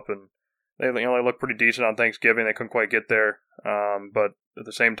show up, and they look pretty decent on Thanksgiving. They couldn't quite get there, but at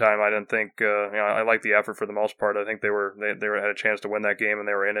the same time, I didn't think I like the effort for the most part. I think they had a chance to win that game and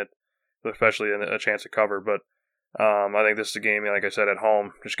they were in it, especially a chance to cover. But I think this is a game, like I said, at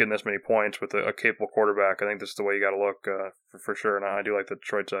home, just getting this many points with a capable quarterback. I think this is the way you got to look for sure, and I do like the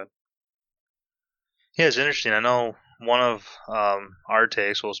Detroit side. Yeah, it's interesting. I know one of our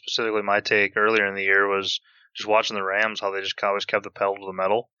takes, well, specifically my take earlier in the year, was just watching the Rams, how they just always kept the pedal to the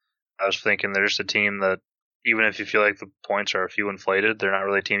metal. I was thinking they're just a team that, even if you feel like the points are a few inflated, they're not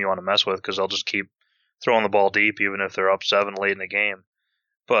really a team you want to mess with because they'll just keep throwing the ball deep, even if they're up 7 late in the game.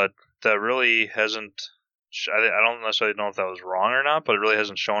 But that really hasn't, I don't necessarily know if that was wrong or not, but it really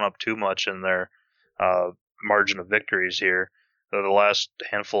hasn't shown up too much in their margin of victories here. The last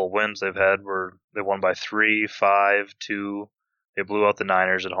handful of wins they've had they won by 3, 5, 2. They blew out the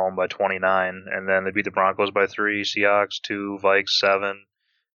Niners at home by 29, and then they beat the Broncos by 3, Seahawks 2, Vikes 7.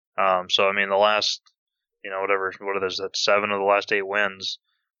 So I mean, the last, what is that? 7 of the last 8 wins,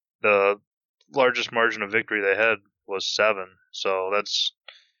 the largest margin of victory they had was 7. So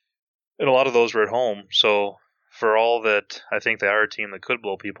and a lot of those were at home. So for all that, I think they are a team that could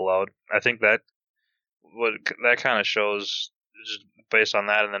blow people out. I think that kind of shows. Just based on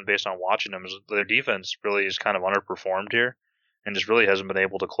that, and then based on watching them, is their defense really is kind of underperformed here, and just really hasn't been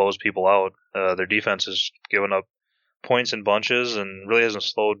able to close people out. Their defense has given up points in bunches, and really hasn't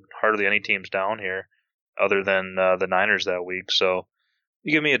slowed hardly any teams down here, other than the Niners that week. So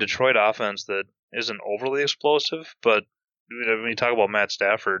you give me a Detroit offense that isn't overly explosive, but when you talk about Matt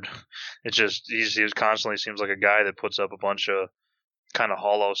Stafford, it's just he constantly seems like a guy that puts up a bunch of kind of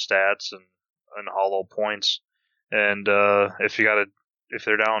hollow stats and hollow points. And if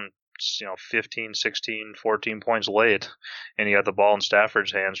they're down, 15, 16, 14 points late, and you got the ball in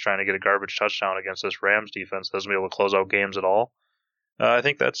Stafford's hands trying to get a garbage touchdown against this Rams defense that doesn't be able to close out games at all, I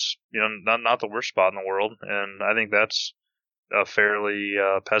think that's not the worst spot in the world, and I think that's a fairly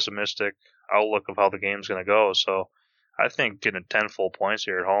pessimistic outlook of how the game's going to go. So I think getting 10 full points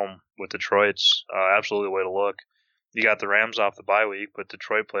here at home with Detroit's absolutely the way to look. You got the Rams off the bye week, but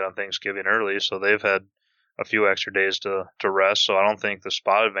Detroit played on Thanksgiving early, so they've had a few extra days to rest, so I don't think the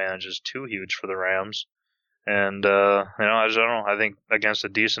spot advantage is too huge for the Rams. And I don't know. I think against a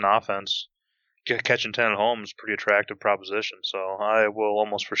decent offense, catching 10 at home is a pretty attractive proposition. So I will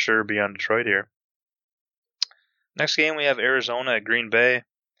almost for sure be on Detroit here. Next game, we have Arizona at Green Bay.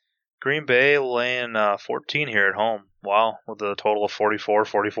 Green Bay laying 14 here at home. Wow, with a total of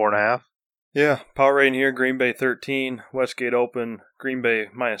 44.5. Yeah, power rating here, Green Bay 13, Westgate Open, Green Bay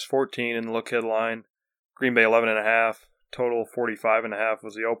minus 14 in the look headline. Green Bay 11.5, total 45.5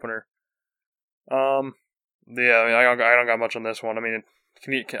 was the opener. Yeah, I mean, I don't got much on this one. I mean,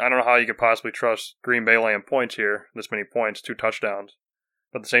 I don't know how you could possibly trust Green Bay laying points here, this many points, 2 touchdowns.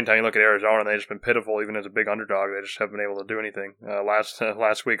 But at the same time, you look at Arizona, and they've just been pitiful, even as a big underdog. They just haven't been able to do anything.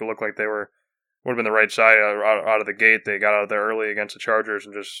 Last week, it looked like they would have been the right side out of the gate. They got out of there early against the Chargers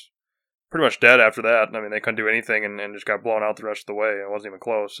and just pretty much dead after that. I mean, they couldn't do anything and just got blown out the rest of the way. It wasn't even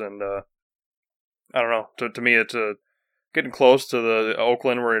close. And I don't know. To me, it's getting close to the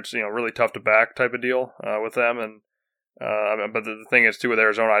Oakland, where it's really tough to back type of deal with them. And but the thing is too with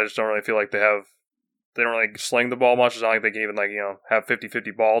Arizona, I just don't really feel like they don't really sling the ball much. It's not like they can even have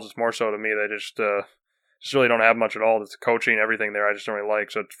 50-50 balls. It's more so to me they just really don't have much at all. It's coaching, everything there I just don't really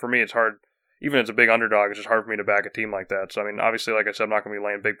like. So for me, it's hard. Even as a big underdog, it's just hard for me to back a team like that. So I mean, obviously, like I said, I'm not going to be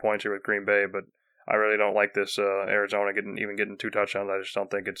laying big points here with Green Bay, but I really don't like this Arizona getting 2 touchdowns. I just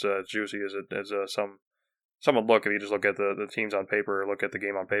don't think it's as juicy as some would look if you just look at the teams on paper or look at the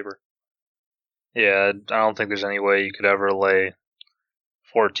game on paper. Yeah, I don't think there's any way you could ever lay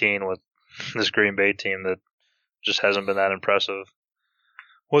 14 with this Green Bay team that just hasn't been that impressive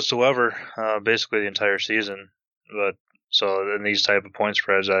whatsoever, basically the entire season. But so in these type of point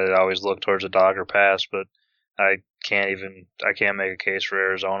spreads, I always look towards a dog or pass, but I can't make a case for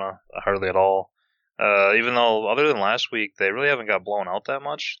Arizona hardly at all. Even though other than last week, they really haven't got blown out that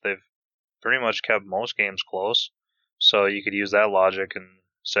much. They've pretty much kept most games close. So you could use that logic and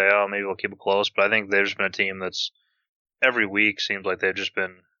say, oh, maybe we'll keep it close. But I think they've just been a team that's every week seems like they've just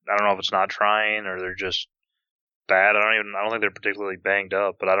been, I don't know if it's not trying or they're just bad. I don't think they're particularly banged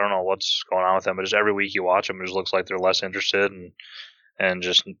up, but I don't know what's going on with them. But just every week you watch them, it just looks like they're less interested and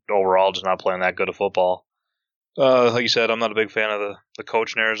just overall just not playing that good of football. Like you said, I'm not a big fan of the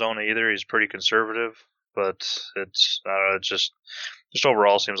coach in Arizona either. He's pretty conservative, but it's just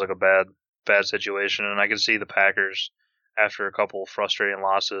overall seems like a bad situation. And I can see the Packers after a couple frustrating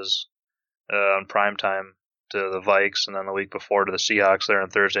losses on primetime to the Vikes, and then the week before to the Seahawks there on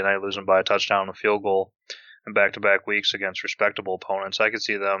Thursday night, losing by a touchdown and a field goal, and back-to-back weeks against respectable opponents. I could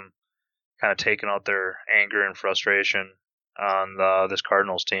see them kind of taking out their anger and frustration on this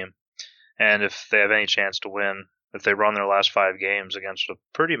Cardinals team. And if they have any chance to win, if they run their last 5 games against a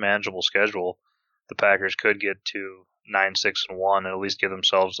pretty manageable schedule, the Packers could get to 9-6-1 and at least give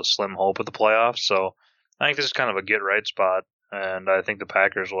themselves a slim hope at the playoffs. So I think this is kind of a get-right spot, and I think the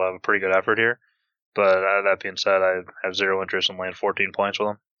Packers will have a pretty good effort here. But that being said, I have zero interest in laying 14 points with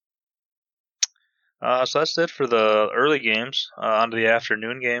them. So that's it for the early games. On to the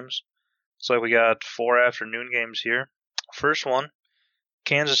afternoon games. Looks like we got 4 afternoon games here. First one,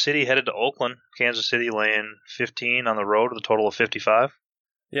 Kansas City headed to Oakland. Kansas City laying 15 on the road with a total of 55.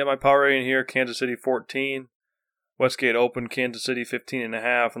 Yeah, my power rating here, Kansas City 14. Westgate Open, Kansas City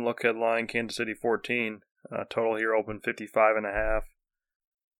 15.5. And look headline, Kansas City 14. Total here open 55.5.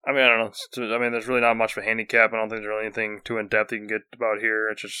 I mean, I don't know. I mean, there's really not much of a handicap. I don't think there's really anything too in depth you can get about here.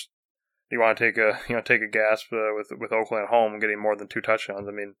 It's just you want to take a gasp with Oakland at home and getting more than 2 touchdowns.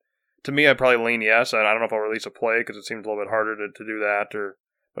 I mean, to me, I'd probably lean yes. I don't know if I'll release a play because it seems a little bit harder to do that.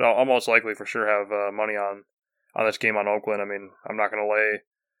 But I'll most likely for sure have money on this game on Oakland. I mean, I'm not going to lay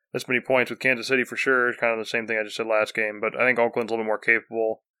this many points with Kansas City for sure. It's kind of the same thing I just said last game. But I think Oakland's a little bit more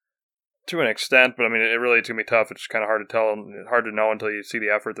capable to an extent, but I mean, it's going to be tough. It's kind of hard to tell, hard to know until you see the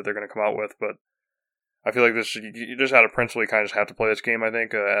effort that they're going to come out with. But I feel like you just out of principle, you kind of just have to play this game, I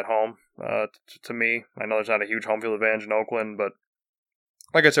think, at home. To me, I know there's not a huge home field advantage in Oakland, but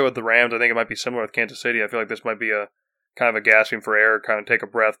like I said with the Rams, I think it might be similar with Kansas City. I feel like this might be a kind of a gasping for air, kind of take a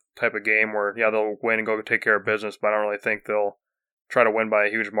breath type of game where, yeah, they'll win and go take care of business, but I don't really think they'll try to win by a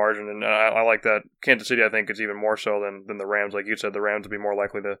huge margin. And I like that. Kansas City, I think, is even more so than the Rams. Like you said, the Rams would be more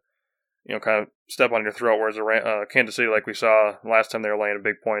likely to kind of step on your throat, whereas Kansas City, like we saw last time they were laying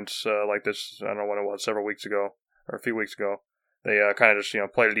big points like this, I don't know when it was, several weeks ago, or a few weeks ago, they kind of just,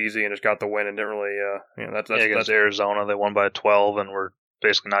 played it easy and just got the win and didn't really, that's against Arizona, they won by 12 and were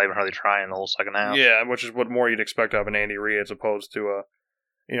basically not even hardly trying the whole second half. Yeah, which is what more you'd expect out of an Andy Reid as opposed to,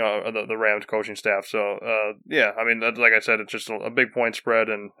 the Rams coaching staff. So, yeah, I mean, like I said, it's just a big point spread,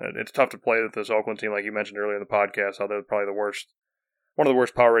 and it's tough to play with this Oakland team, like you mentioned earlier in the podcast, how they're probably one of the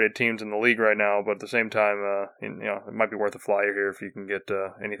worst power-rated teams in the league right now, but at the same time, it might be worth a flyer here if you can get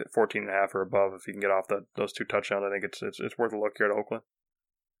anything 14.5 or above. If you can get off those 2 touchdowns, I think it's worth a look here at Oakland.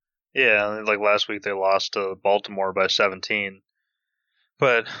 Yeah, like last week they lost to Baltimore by 17,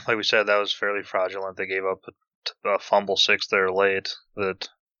 but like we said, that was fairly fraudulent. They gave up a fumble 6 there late that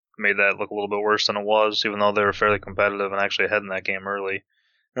made that look a little bit worse than it was, even though they were fairly competitive and actually ahead in that game early.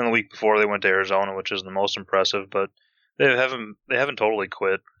 And the week before they went to Arizona, which is the most impressive, but they haven't totally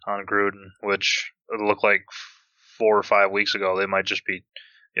quit on Gruden, which it looked like 4 or 5 weeks ago they might just be,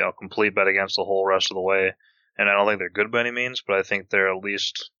 complete bet against the whole rest of the way. And I don't think they're good by any means, but I think they're at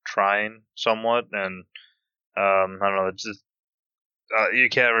least trying somewhat. And I don't know, it's just, you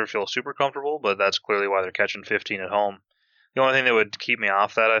can't ever feel super comfortable, but that's clearly why they're catching 15 at home. The only thing that would keep me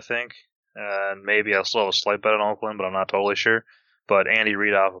off that, I think, and maybe I'll still have a slight bet on Oakland, but I'm not totally sure. But Andy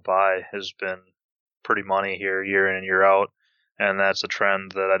Reid off a bye has been pretty money here year in and year out, and that's a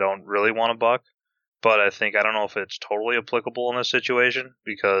trend that I don't really want to buck. But I don't know if it's totally applicable in this situation,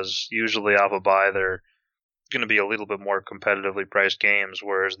 because usually off a bye they're going to be a little bit more competitively priced games,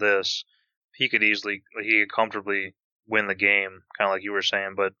 whereas this, he could comfortably win the game, kind of like you were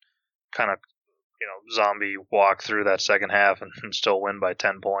saying, but kind of, zombie walk through that second half and still win by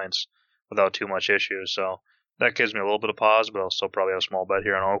 10 points without too much issue. So that gives me a little bit of pause, but I'll still probably have a small bet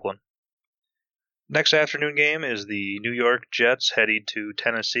here on Oakland. Next afternoon game is the New York Jets heading to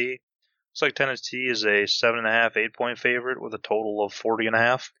Tennessee. Looks like Tennessee is a 7.5, 8-point favorite with a total of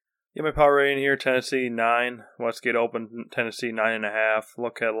 40.5. Yeah, my power rating here, Tennessee 9, Westgate Open, Tennessee 9.5.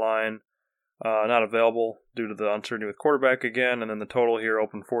 Look headline, not available due to the uncertainty with quarterback again, and then the total here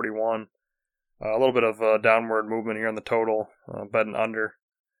open 41. A little bit of downward movement here on the total, betting under.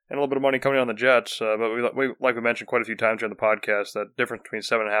 And a little bit of money coming in on the Jets, but we like we mentioned quite a few times during the podcast, that difference between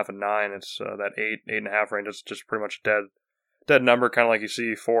 7.5 and 9, it's that 8.5 range. It's just pretty much a dead number, kind of like you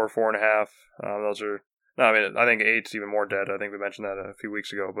see 4, 4.5. Those are I think 8's even more dead. I think we mentioned that a few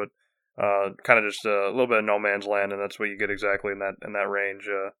weeks ago, but kind of just a little bit of no man's land, and that's what you get exactly in that range.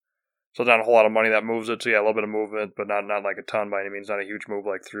 So not a whole lot of money that moves it. So yeah, a little bit of movement, but not like a ton by any means. Not a huge move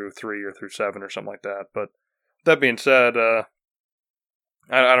like through 3 or through 7 or something like that. But that being said, I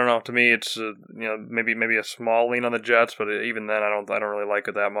don't know. To me, it's maybe a small lean on the Jets, but even then, I don't really like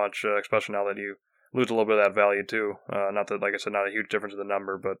it that much, especially now that you lose a little bit of that value too. Not that, like I said, not a huge difference in the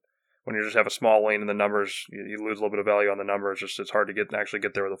number, but when you just have a small lean in the numbers, you lose a little bit of value on the numbers. It's hard to actually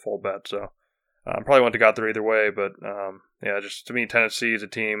get there with a full bet. So probably wouldn't have got there either way. But just to me, Tennessee is a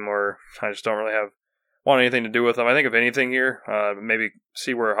team where I just don't really want anything to do with them. I think if anything here, maybe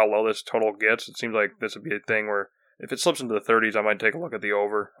see how low this total gets. It seems like this would be a thing where if it slips into the 30s, I might take a look at the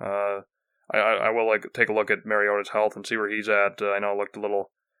over. I will take a look at Mariota's health and see where he's at. I know it looked a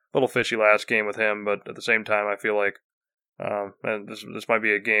little fishy last game with him, but at the same time, I feel like and this might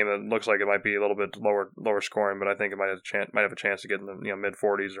be a game that looks like it might be a little bit lower scoring, but I think it might have a chance to get in the mid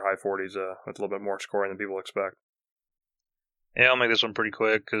 40s or high 40s with a little bit more scoring than people expect. Yeah, I'll make this one pretty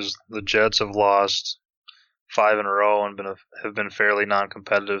quick because the Jets have lost 5 in a row and have been fairly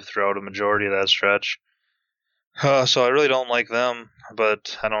non-competitive throughout a majority of that stretch. So I really don't like them,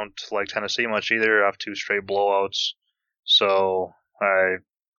 but I don't like Tennessee much either. I have 2 straight blowouts. So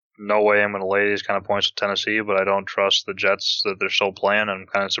no way I'm going to lay these kind of points with Tennessee, but I don't trust the Jets that they're still playing. I'm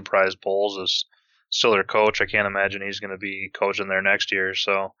kind of surprised Bowles is still their coach. I can't imagine he's going to be coaching there next year.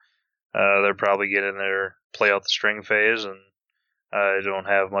 So they're probably getting their play out the string phase, and I don't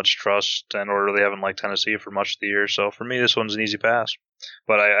have much trust and or really haven't liked Tennessee for much of the year. So for me, this one's an easy pass.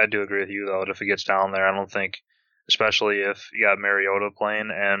 But I do agree with you, though, that if it gets down there, I don't think, especially if you got Mariota playing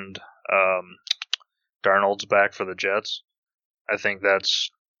and Darnold's back for the Jets, I think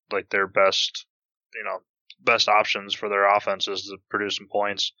that's like their best options for their offenses to produce some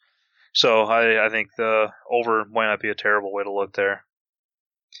points. So I think the over might not be a terrible way to look there.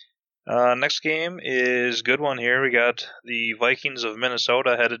 Next game is a good one here. We got the Vikings of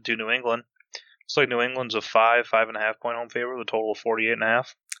Minnesota headed to New England. Looks like New England's a 5.5 point home favorite with a total of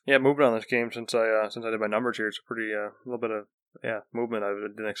 48.5. Yeah, movement on this game since I did my numbers here. It's a pretty little bit of movement I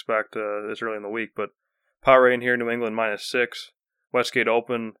didn't expect this early in the week. But power rating here, New England -6. Westgate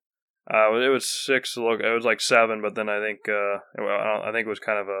Open, it was 6. Look, it was like 7, but then I think it was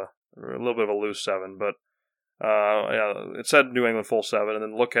kind of a little bit of a loose 7. But it said New England full 7, and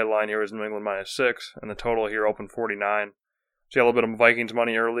then the look headline here was New England -6, and the total here opened 49. So you got a little bit of Vikings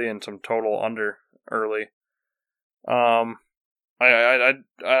money early and some total under early. I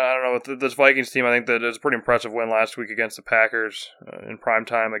don't know, with this Vikings team, I think that it was a pretty impressive win last week against the Packers in prime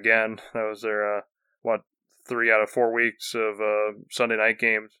time again. That was their 3 out of 4 weeks of Sunday night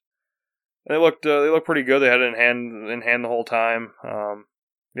games. And they looked pretty good. They had it in hand the whole time. And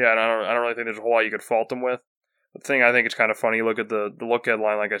I don't really think there's a whole lot you could fault them with. The thing I think it's kind of funny, you look at the look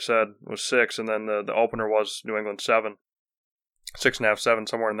headline, like I said, was 6, and then the opener was New England 7. 6.5, 7,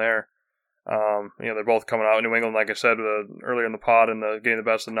 somewhere in there. They're both coming out. New England, like I said earlier in the pod, and getting the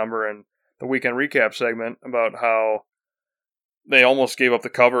best of the number, and weekend recap segment about how they almost gave up the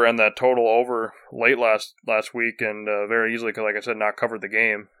cover and that total over late last week, and very easily, like I said, not covered the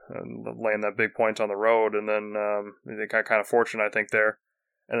game and laying that big points on the road. And then they got kind of fortunate, I think, there.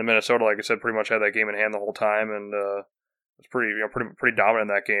 And then Minnesota, like I said, pretty much had that game in hand the whole time, and was pretty dominant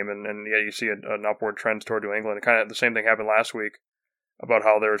in that game. And yeah, you see an upward trend toward New England. Kind of the same thing happened last week about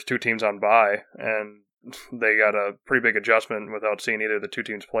how there was 2 teams on bye, and they got a pretty big adjustment without seeing either of the 2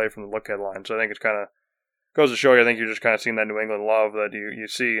 teams play from the look headline. So I think it's kind of goes to show you, I think you're just kind of seeing that New England love that you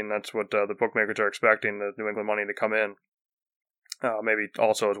see, and that's what the bookmakers are expecting, the New England money to come in. Maybe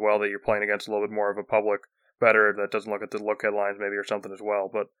also as well that you're playing against a little bit more of a public bettor that doesn't look at the look headlines maybe or something as well.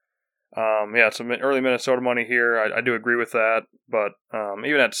 But yeah, some early Minnesota money here. I do agree with that, but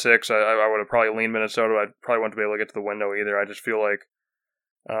even at 6, I would have probably leaned Minnesota. I probably wouldn't be able to get to the window either. I just feel like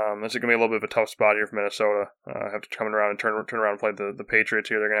this is going to be a little bit of a tough spot here for Minnesota. Have to come around and turn around and play the Patriots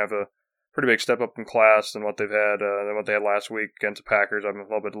here. They're going to have a pretty big step up in class than what they've had than what they had last week against the Packers. I'm a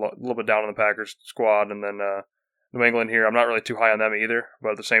little bit down on the Packers squad, and then New England here. I'm not really too high on them either,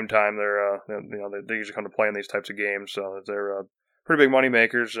 but at the same time, they usually come to play in these types of games, so they're pretty big money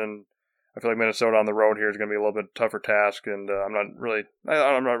makers. And I feel like Minnesota on the road here is going to be a little bit tougher task, and I'm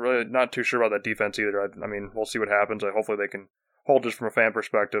not too sure about that defense either. I mean, we'll see what happens. Hopefully they can hold just from a fan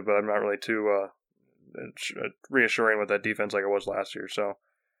perspective, but I'm not really too reassuring with that defense like it was last year. So.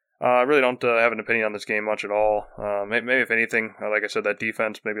 I really don't have an opinion on this game much at all. Maybe if anything, like I said, that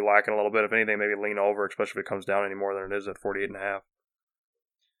defense may be lacking a little bit. If anything, maybe lean over, especially if it comes down any more than it is at 48.5.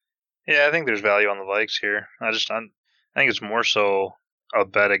 Yeah, I think there's value on the Vikes here. I think it's more so a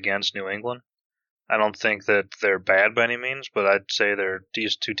bet against New England. I don't think that they're bad by any means, but I'd say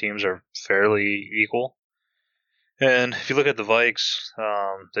these 2 teams are fairly equal. And if you look at the Vikes,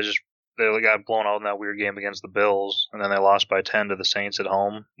 they got blown out in that weird game against the Bills, and then they lost by 10 to the Saints at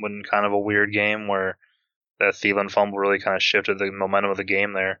home. In kind of a weird game where that Thielen fumble really kind of shifted the momentum of the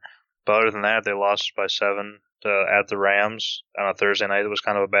game there. But other than that, they lost by 7 at the Rams on a Thursday night. It was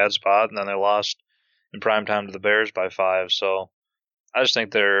kind of a bad spot, and then they lost in primetime to the Bears by 5. So I just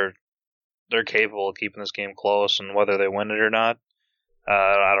think they're capable of keeping this game close, and whether they win it or not,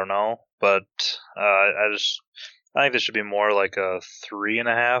 I don't know. But I think this should be more like a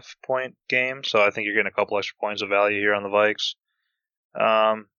 3.5 point game, so I think you're getting a couple extra points of value here on the Vikes.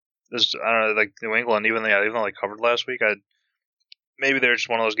 I don't know, like New England, even though they covered last week, maybe they're just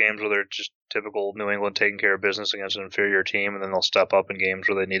one of those games where they're just typical New England taking care of business against an inferior team, and then they'll step up in games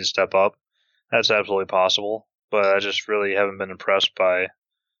where they need to step up. That's absolutely possible, but I just really haven't been impressed by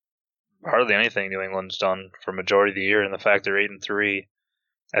hardly anything New England's done for a majority of the year, and the fact they're 8-3.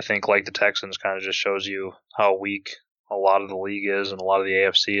 I think, like the Texans, kind of just shows you how weak a lot of the league is and a lot of the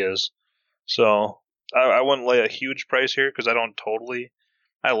AFC is. So I wouldn't lay a huge price here because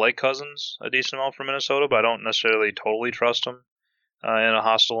I like Cousins a decent amount for Minnesota, but I don't necessarily totally trust him in a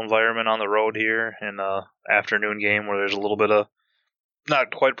hostile environment on the road here in an afternoon game where there's a little bit of,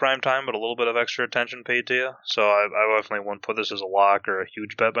 not quite prime time, but a little bit of extra attention paid to you. So I definitely wouldn't put this as a lock or a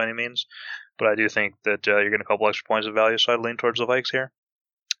huge bet by any means, but I do think that you're getting a couple extra points of value, so I'd lean towards the Vikes here.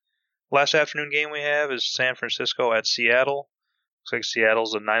 Last afternoon game we have is San Francisco at Seattle. Looks like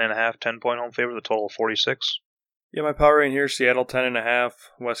Seattle's a 9.5, 10-point home favorite, with a total of 46. Yeah, my power rating here, Seattle 10.5,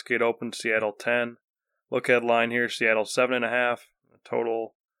 Westgate Open, Seattle 10. Look headline here, Seattle 7.5,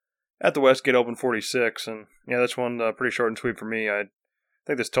 total at the Westgate Open 46. And yeah, that's one pretty short and sweet for me. I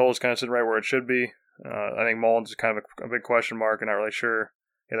think this total is kind of sitting right where it should be. I think Mullins is kind of a big question mark, and not really sure.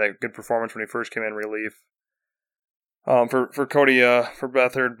 He had that good performance when he first came in relief. For Cody, for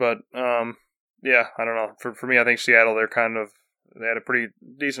Beathard, but yeah, I don't know. For me, I think Seattle, they had a pretty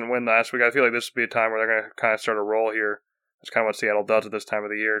decent win last week. I feel like this would be a time where they're going to kind of start a roll here. That's kind of what Seattle does at this time of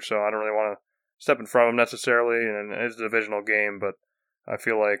the year, so I don't really want to step in front of them necessarily, and it's a divisional game, but I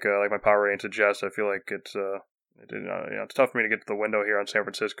feel like my power rating suggests, I feel like it's tough for me to get to the window here on San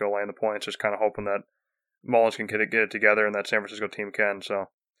Francisco laying the points, just kind of hoping that Mullins can get it together and that San Francisco team can, so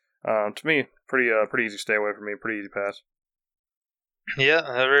to me, pretty easy stay away from me, pretty easy pass. Yeah,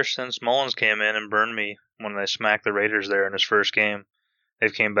 ever since Mullins came in and burned me when they smacked the Raiders there in his first game,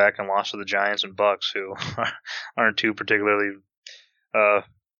 they've came back and lost to the Giants and Bucks, who aren't two particularly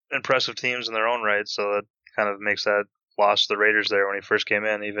impressive teams in their own right, so that kind of makes that loss to the Raiders there when he first came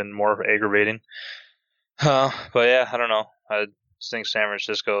in even more aggravating. But yeah, I don't know. I think San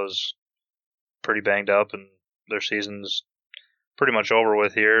Francisco's pretty banged up and their season's pretty much over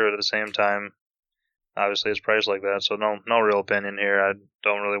with here. At the same time, obviously it's priced like that, so no real opinion here. I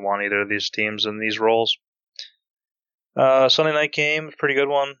don't really want either of these teams in these roles. Sunday night game, pretty good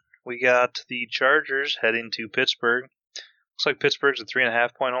one. We got the Chargers heading to Pittsburgh. Looks like Pittsburgh's a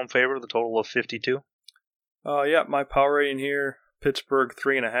 3.5 point home favorite with a total of 52. Yeah, my power rating here: Pittsburgh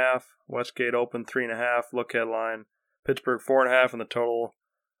 3.5, Westgate open 3.5. Look headline: Pittsburgh 4.5, and the total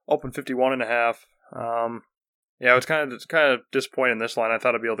open 51.5. Yeah, it's kind of disappointing in this line. I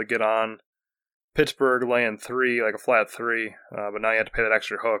thought I'd be able to get on Pittsburgh laying 3, like a flat 3, but now you have to pay that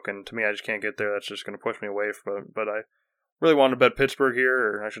extra hook, and to me, I just can't get there. That's just going to push me away from it. But I really wanted to bet Pittsburgh here,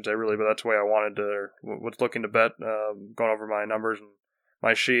 or I shouldn't say really, but that's the way I wanted to, or was looking to bet, going over my numbers and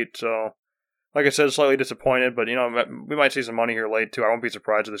my sheet. So, like I said, slightly disappointed, but, we might see some money here late, too. I won't be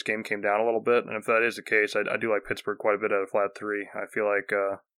surprised if this game came down a little bit, and if that is the case, I do like Pittsburgh quite a bit at a flat 3. I feel like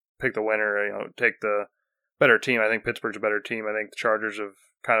pick the winner, take the better team. I think Pittsburgh's a better team. I think the Chargers have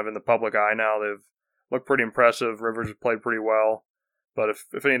kind of in the public eye now. They've looked pretty impressive. Rivers has played pretty well. But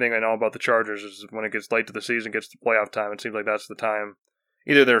if anything I know about the Chargers is when it gets late to the season, gets to playoff time, it seems like that's the time.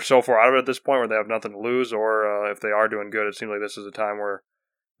 Either they're so far out of it at this point where they have nothing to lose, or if they are doing good, it seems like this is a time where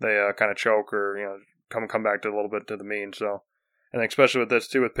they kind of choke or come back to a little bit to the mean. So, and especially with this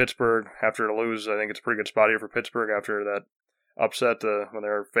too, with Pittsburgh after to lose, I think it's a pretty good spot here for Pittsburgh after that upset when they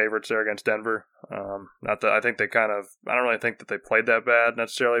were favorites there against Denver. Not that I think I don't really think that they played that bad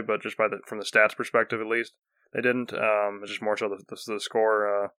necessarily, but just from the stats perspective at least, they didn't. It's just more so the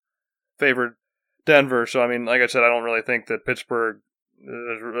score favored Denver. So I mean, like I said, I don't really think that Pittsburgh,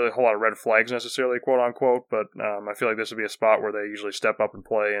 there's really a whole lot of red flags necessarily, quote unquote, but I feel like this would be a spot where they usually step up and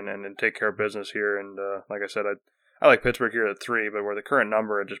play and take care of business here. And like I said, I like Pittsburgh here at 3, but where the current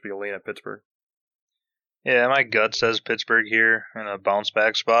number would just be a lean at Pittsburgh. Yeah, my gut says Pittsburgh here in a bounce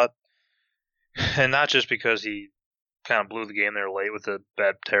back spot. And not just because he kind of blew the game there late with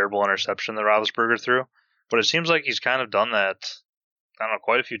that terrible interception that Roethlisberger threw, but it seems like he's kind of done that, I don't know,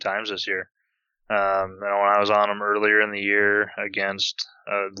 quite a few times this year. When I was on him earlier in the year against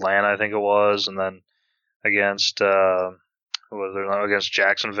Atlanta, I think it was, and then against against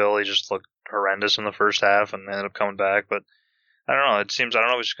Jacksonville, he just looked horrendous in the first half and ended up coming back. But I don't know. I don't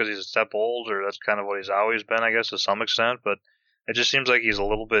know if it's because he's a step old or that's kind of what he's always been, I guess, to some extent. But it just seems like he's a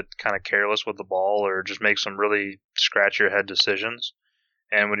little bit kind of careless with the ball or just makes some really scratch-your-head decisions.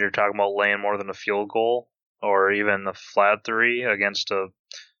 And when you're talking about laying more than a field goal or even a flat 3 against a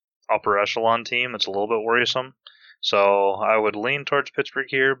upper echelon team, it's a little bit worrisome. So I would lean towards Pittsburgh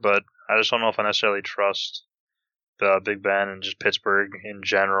here, but I just don't know if I necessarily trust Big Ben and just Pittsburgh in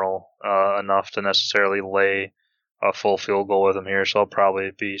general enough to necessarily lay a full field goal with him here, so I'll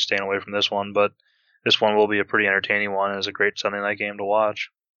probably be staying away from this one, but this one will be a pretty entertaining one and is a great Sunday night game to watch.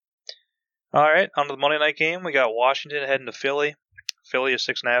 Alright, on to the Monday night game. We got Washington heading to Philly. Philly is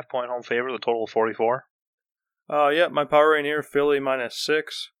 6.5 point home favorite, the total of 44. Yeah, my power rating here, Philly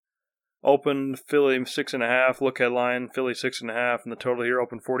 -6. Open Philly 6.5. Look headline, Philly 6.5, and the total here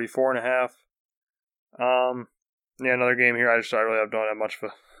open 44.5. Yeah, another game here. I really don't have much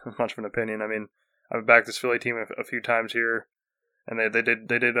of an opinion. I mean, I've backed this Philly team a few times here, and they did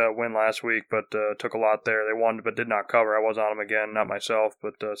win last week, but took a lot there. They won, but did not cover. I was on them again, not myself,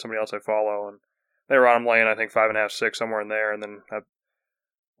 but somebody else I follow, and they were on them laying, I think 5.5, 6, somewhere in there, and then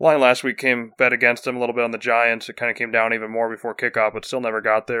line last week bet against them a little bit on the Giants. It kind of came down even more before kickoff, but still never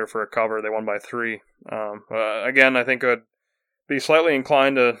got there for a cover. They won by 3. Again, I think I'd be slightly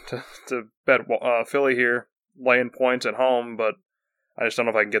inclined to bet Philly here, laying points at home, but I just don't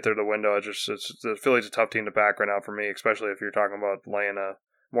know if I can get there to the window. Philly's a tough team to back right now for me, especially if you're talking about laying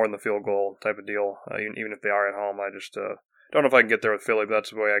more than the field goal type of deal, even if they are at home. I just don't know if I can get there with Philly, but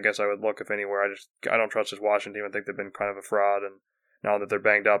that's the way I guess I would look if anywhere. I don't trust this Washington team. I think they've been kind of a fraud, and now that they're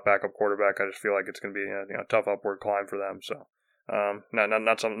banged up backup quarterback, I just feel like it's going to be a tough upward climb for them. So not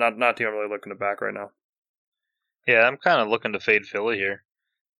a team I'm really looking to back right now. Yeah, I'm kind of looking to fade Philly here.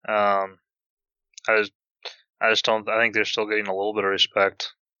 I just don't. I think they're still getting a little bit of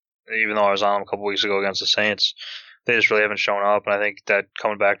respect, even though I was on them a couple weeks ago against the Saints. They just really haven't shown up, and I think that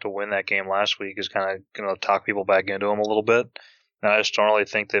coming back to win that game last week is kind of going to talk people back into them a little bit. And I just don't really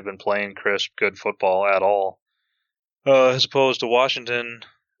think they've been playing crisp, good football at all. As opposed to Washington,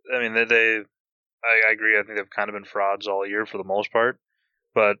 I mean, I agree. I think they've kind of been frauds all year for the most part,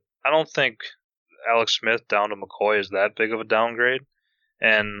 but I don't think Alex Smith down to McCoy is that big of a downgrade.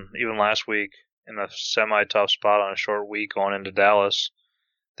 And even last week, in a semi-tough spot on a short week going into Dallas,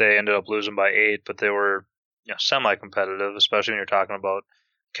 they ended up losing by 8, but they were semi-competitive, especially when you're talking about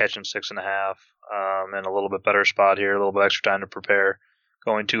catching 6.5 and a little bit better spot here, a little bit extra time to prepare.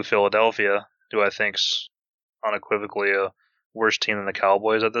 Going to Philadelphia, who I think's unequivocally a worse team than the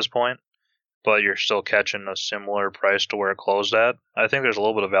Cowboys at this point, but you're still catching a similar price to where it closed at. I think there's a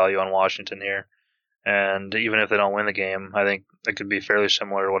little bit of value on Washington here. And even if they don't win the game, I think it could be fairly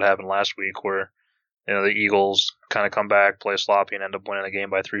similar to what happened last week, where the Eagles kind of come back, play sloppy, and end up winning the game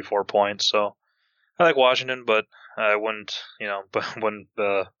by 3-4 points. So I like Washington, but I wouldn't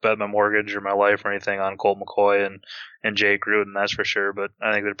bet my mortgage or my life or anything on Colt McCoy and Jake Gruden, that's for sure. But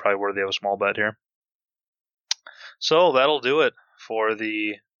I think they're probably worthy of a small bet here. So that'll do it for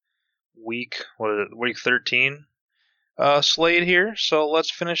the week 13 slate here. So let's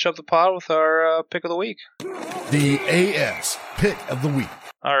finish up the pod with our pick of the week. The AS pick of the week.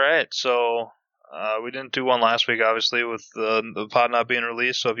 All right, so we didn't do one last week, obviously, with the pod not being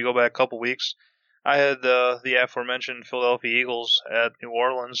released. So if you go back a couple weeks, I had the aforementioned Philadelphia Eagles at New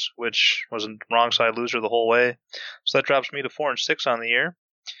Orleans, which was a wrong side loser the whole way. So that drops me to 4-6 on the year.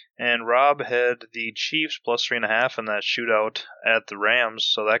 And Rob had the Chiefs plus 3.5 in that shootout at the Rams,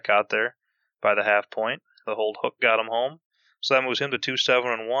 so that got there by the half point. The hold hook got him home. So that moves him to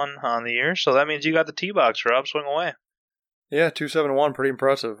 2-7-1 on the year. So that means you got the T-box, Rob. Swing away. Yeah, 2-7-1, pretty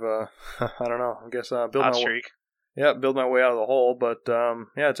impressive. I don't know. I guess build my way out of the hole. But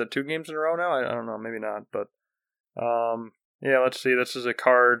it's at 2 games in a row now. I don't know, maybe not. But let's see. This is a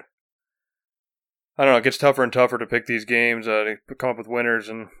card. I don't know. It gets tougher and tougher to pick these games, to come up with winners,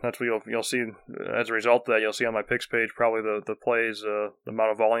 and that's what you'll see as a result of that. You'll see on my picks page probably the plays, the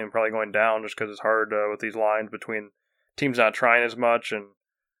amount of volume probably going down just because it's hard with these lines between teams not trying as much, and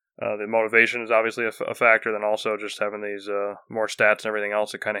the motivation is obviously a factor. Then also just having these more stats and everything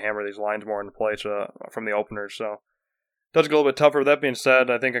else that kind of hammer these lines more into place from the openers. So it does get a little bit tougher. With that being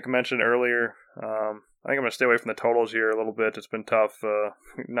said, I think I mentioned earlier. I think I'm going to stay away from the totals here a little bit. It's been tough.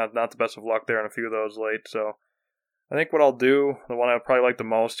 Not the best of luck there on a few of those late. So I think what I'll do, the one I probably like the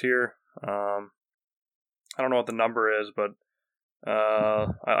most here, I don't know what the number is, but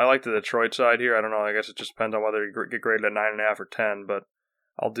I like the Detroit side here. I don't know. I guess it just depends on whether you get graded at 9.5 or 10. But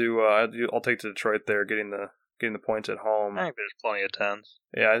I'll take the Detroit there, getting the points at home. I think there's plenty of 10s.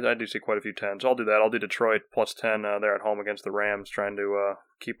 Yeah, I do see quite a few 10s. I'll do that. I'll do Detroit plus 10 there at home against the Rams, trying to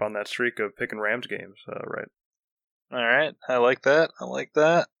keep on that streak of picking Rams games. Right. All right. I like that.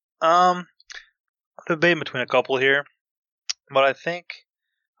 I'm debating between a couple here, but I think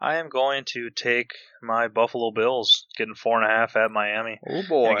I am going to take my Buffalo Bills, getting 4.5 at Miami. Oh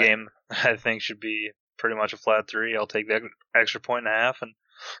boy. In a game I think should be pretty much a flat 3. I'll take that extra 1.5 and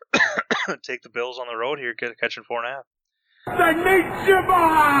take the Bills on the road here, catching 4.5.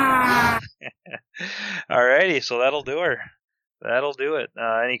 Alrighty, so that'll do it.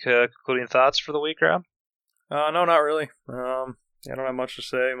 Any concluding thoughts for the week, Rob? No, not really. I don't have much to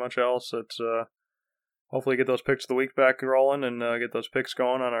say, much else. It's hopefully get those picks of the week back rolling and get those picks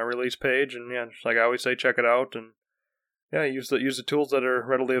going on our release page. And yeah, just like I always say, check it out and yeah, use the tools that are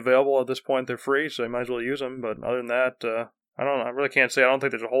readily available at this point. They're free, so you might as well use them. But other than that, I don't know. I really can't say. I don't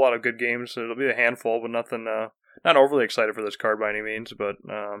think there's a whole lot of good games. It'll be a handful, but nothing. Not overly excited for this card by any means, but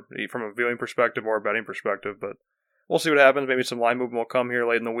from a viewing perspective or a betting perspective. But we'll see what happens. Maybe some line movement will come here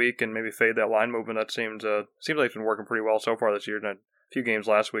late in the week and maybe fade that line movement. That seems like it's been working pretty well so far this year. And a few games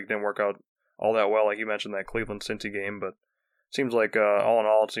last week didn't work out all that well, like you mentioned that Cleveland-Cincy game. But it seems like all in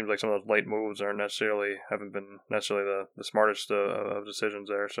all, it seems like some of those late moves haven't been necessarily the smartest of decisions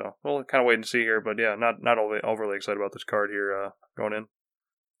there. So we'll kind of wait and see here. But yeah, not overly excited about this card here going in.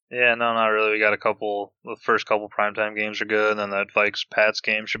 Yeah, no, not really. We got the first couple primetime games are good, and then that Vikes-Pats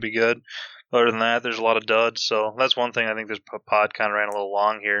game should be good. Other than that, there's a lot of duds, so that's one thing. I think this pod kind of ran a little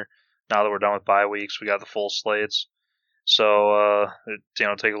long here. Now that we're done with bye weeks, we got the full slates. So, take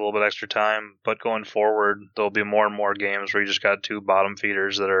a little bit extra time, but going forward, there'll be more and more games where you just got 2 bottom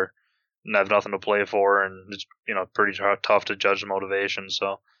feeders that have nothing to play for, and it's, pretty tough to judge the motivation.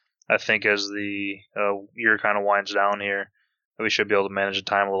 So I think as the year kind of winds down here, we should be able to manage the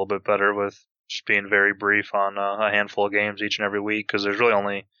time a little bit better with just being very brief on a handful of games each and every week, because there's really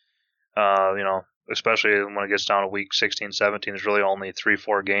only, especially when it gets down to week 16, 17, there's really only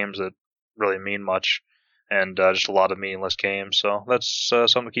 3-4 games that really mean much, and just a lot of meaningless games. So that's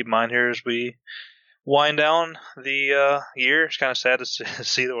something to keep in mind here as we wind down the year. It's kind of sad to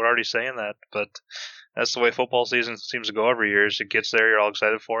see that we're already saying that, but that's the way football season seems to go every year. Is it gets there, you're all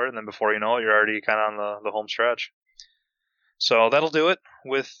excited for it, and then before you know it, you're already kind of on the home stretch. So that'll do it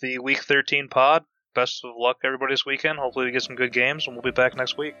with the Week 13 pod. Best of luck everybody this weekend. Hopefully we get some good games, and we'll be back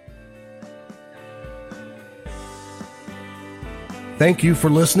next week. Thank you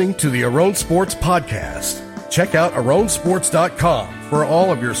for listening to the Aron Sports Podcast. Check out aronsports.com for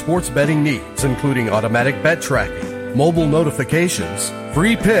all of your sports betting needs, including automatic bet tracking, mobile notifications,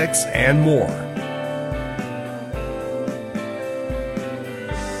 free picks, and more.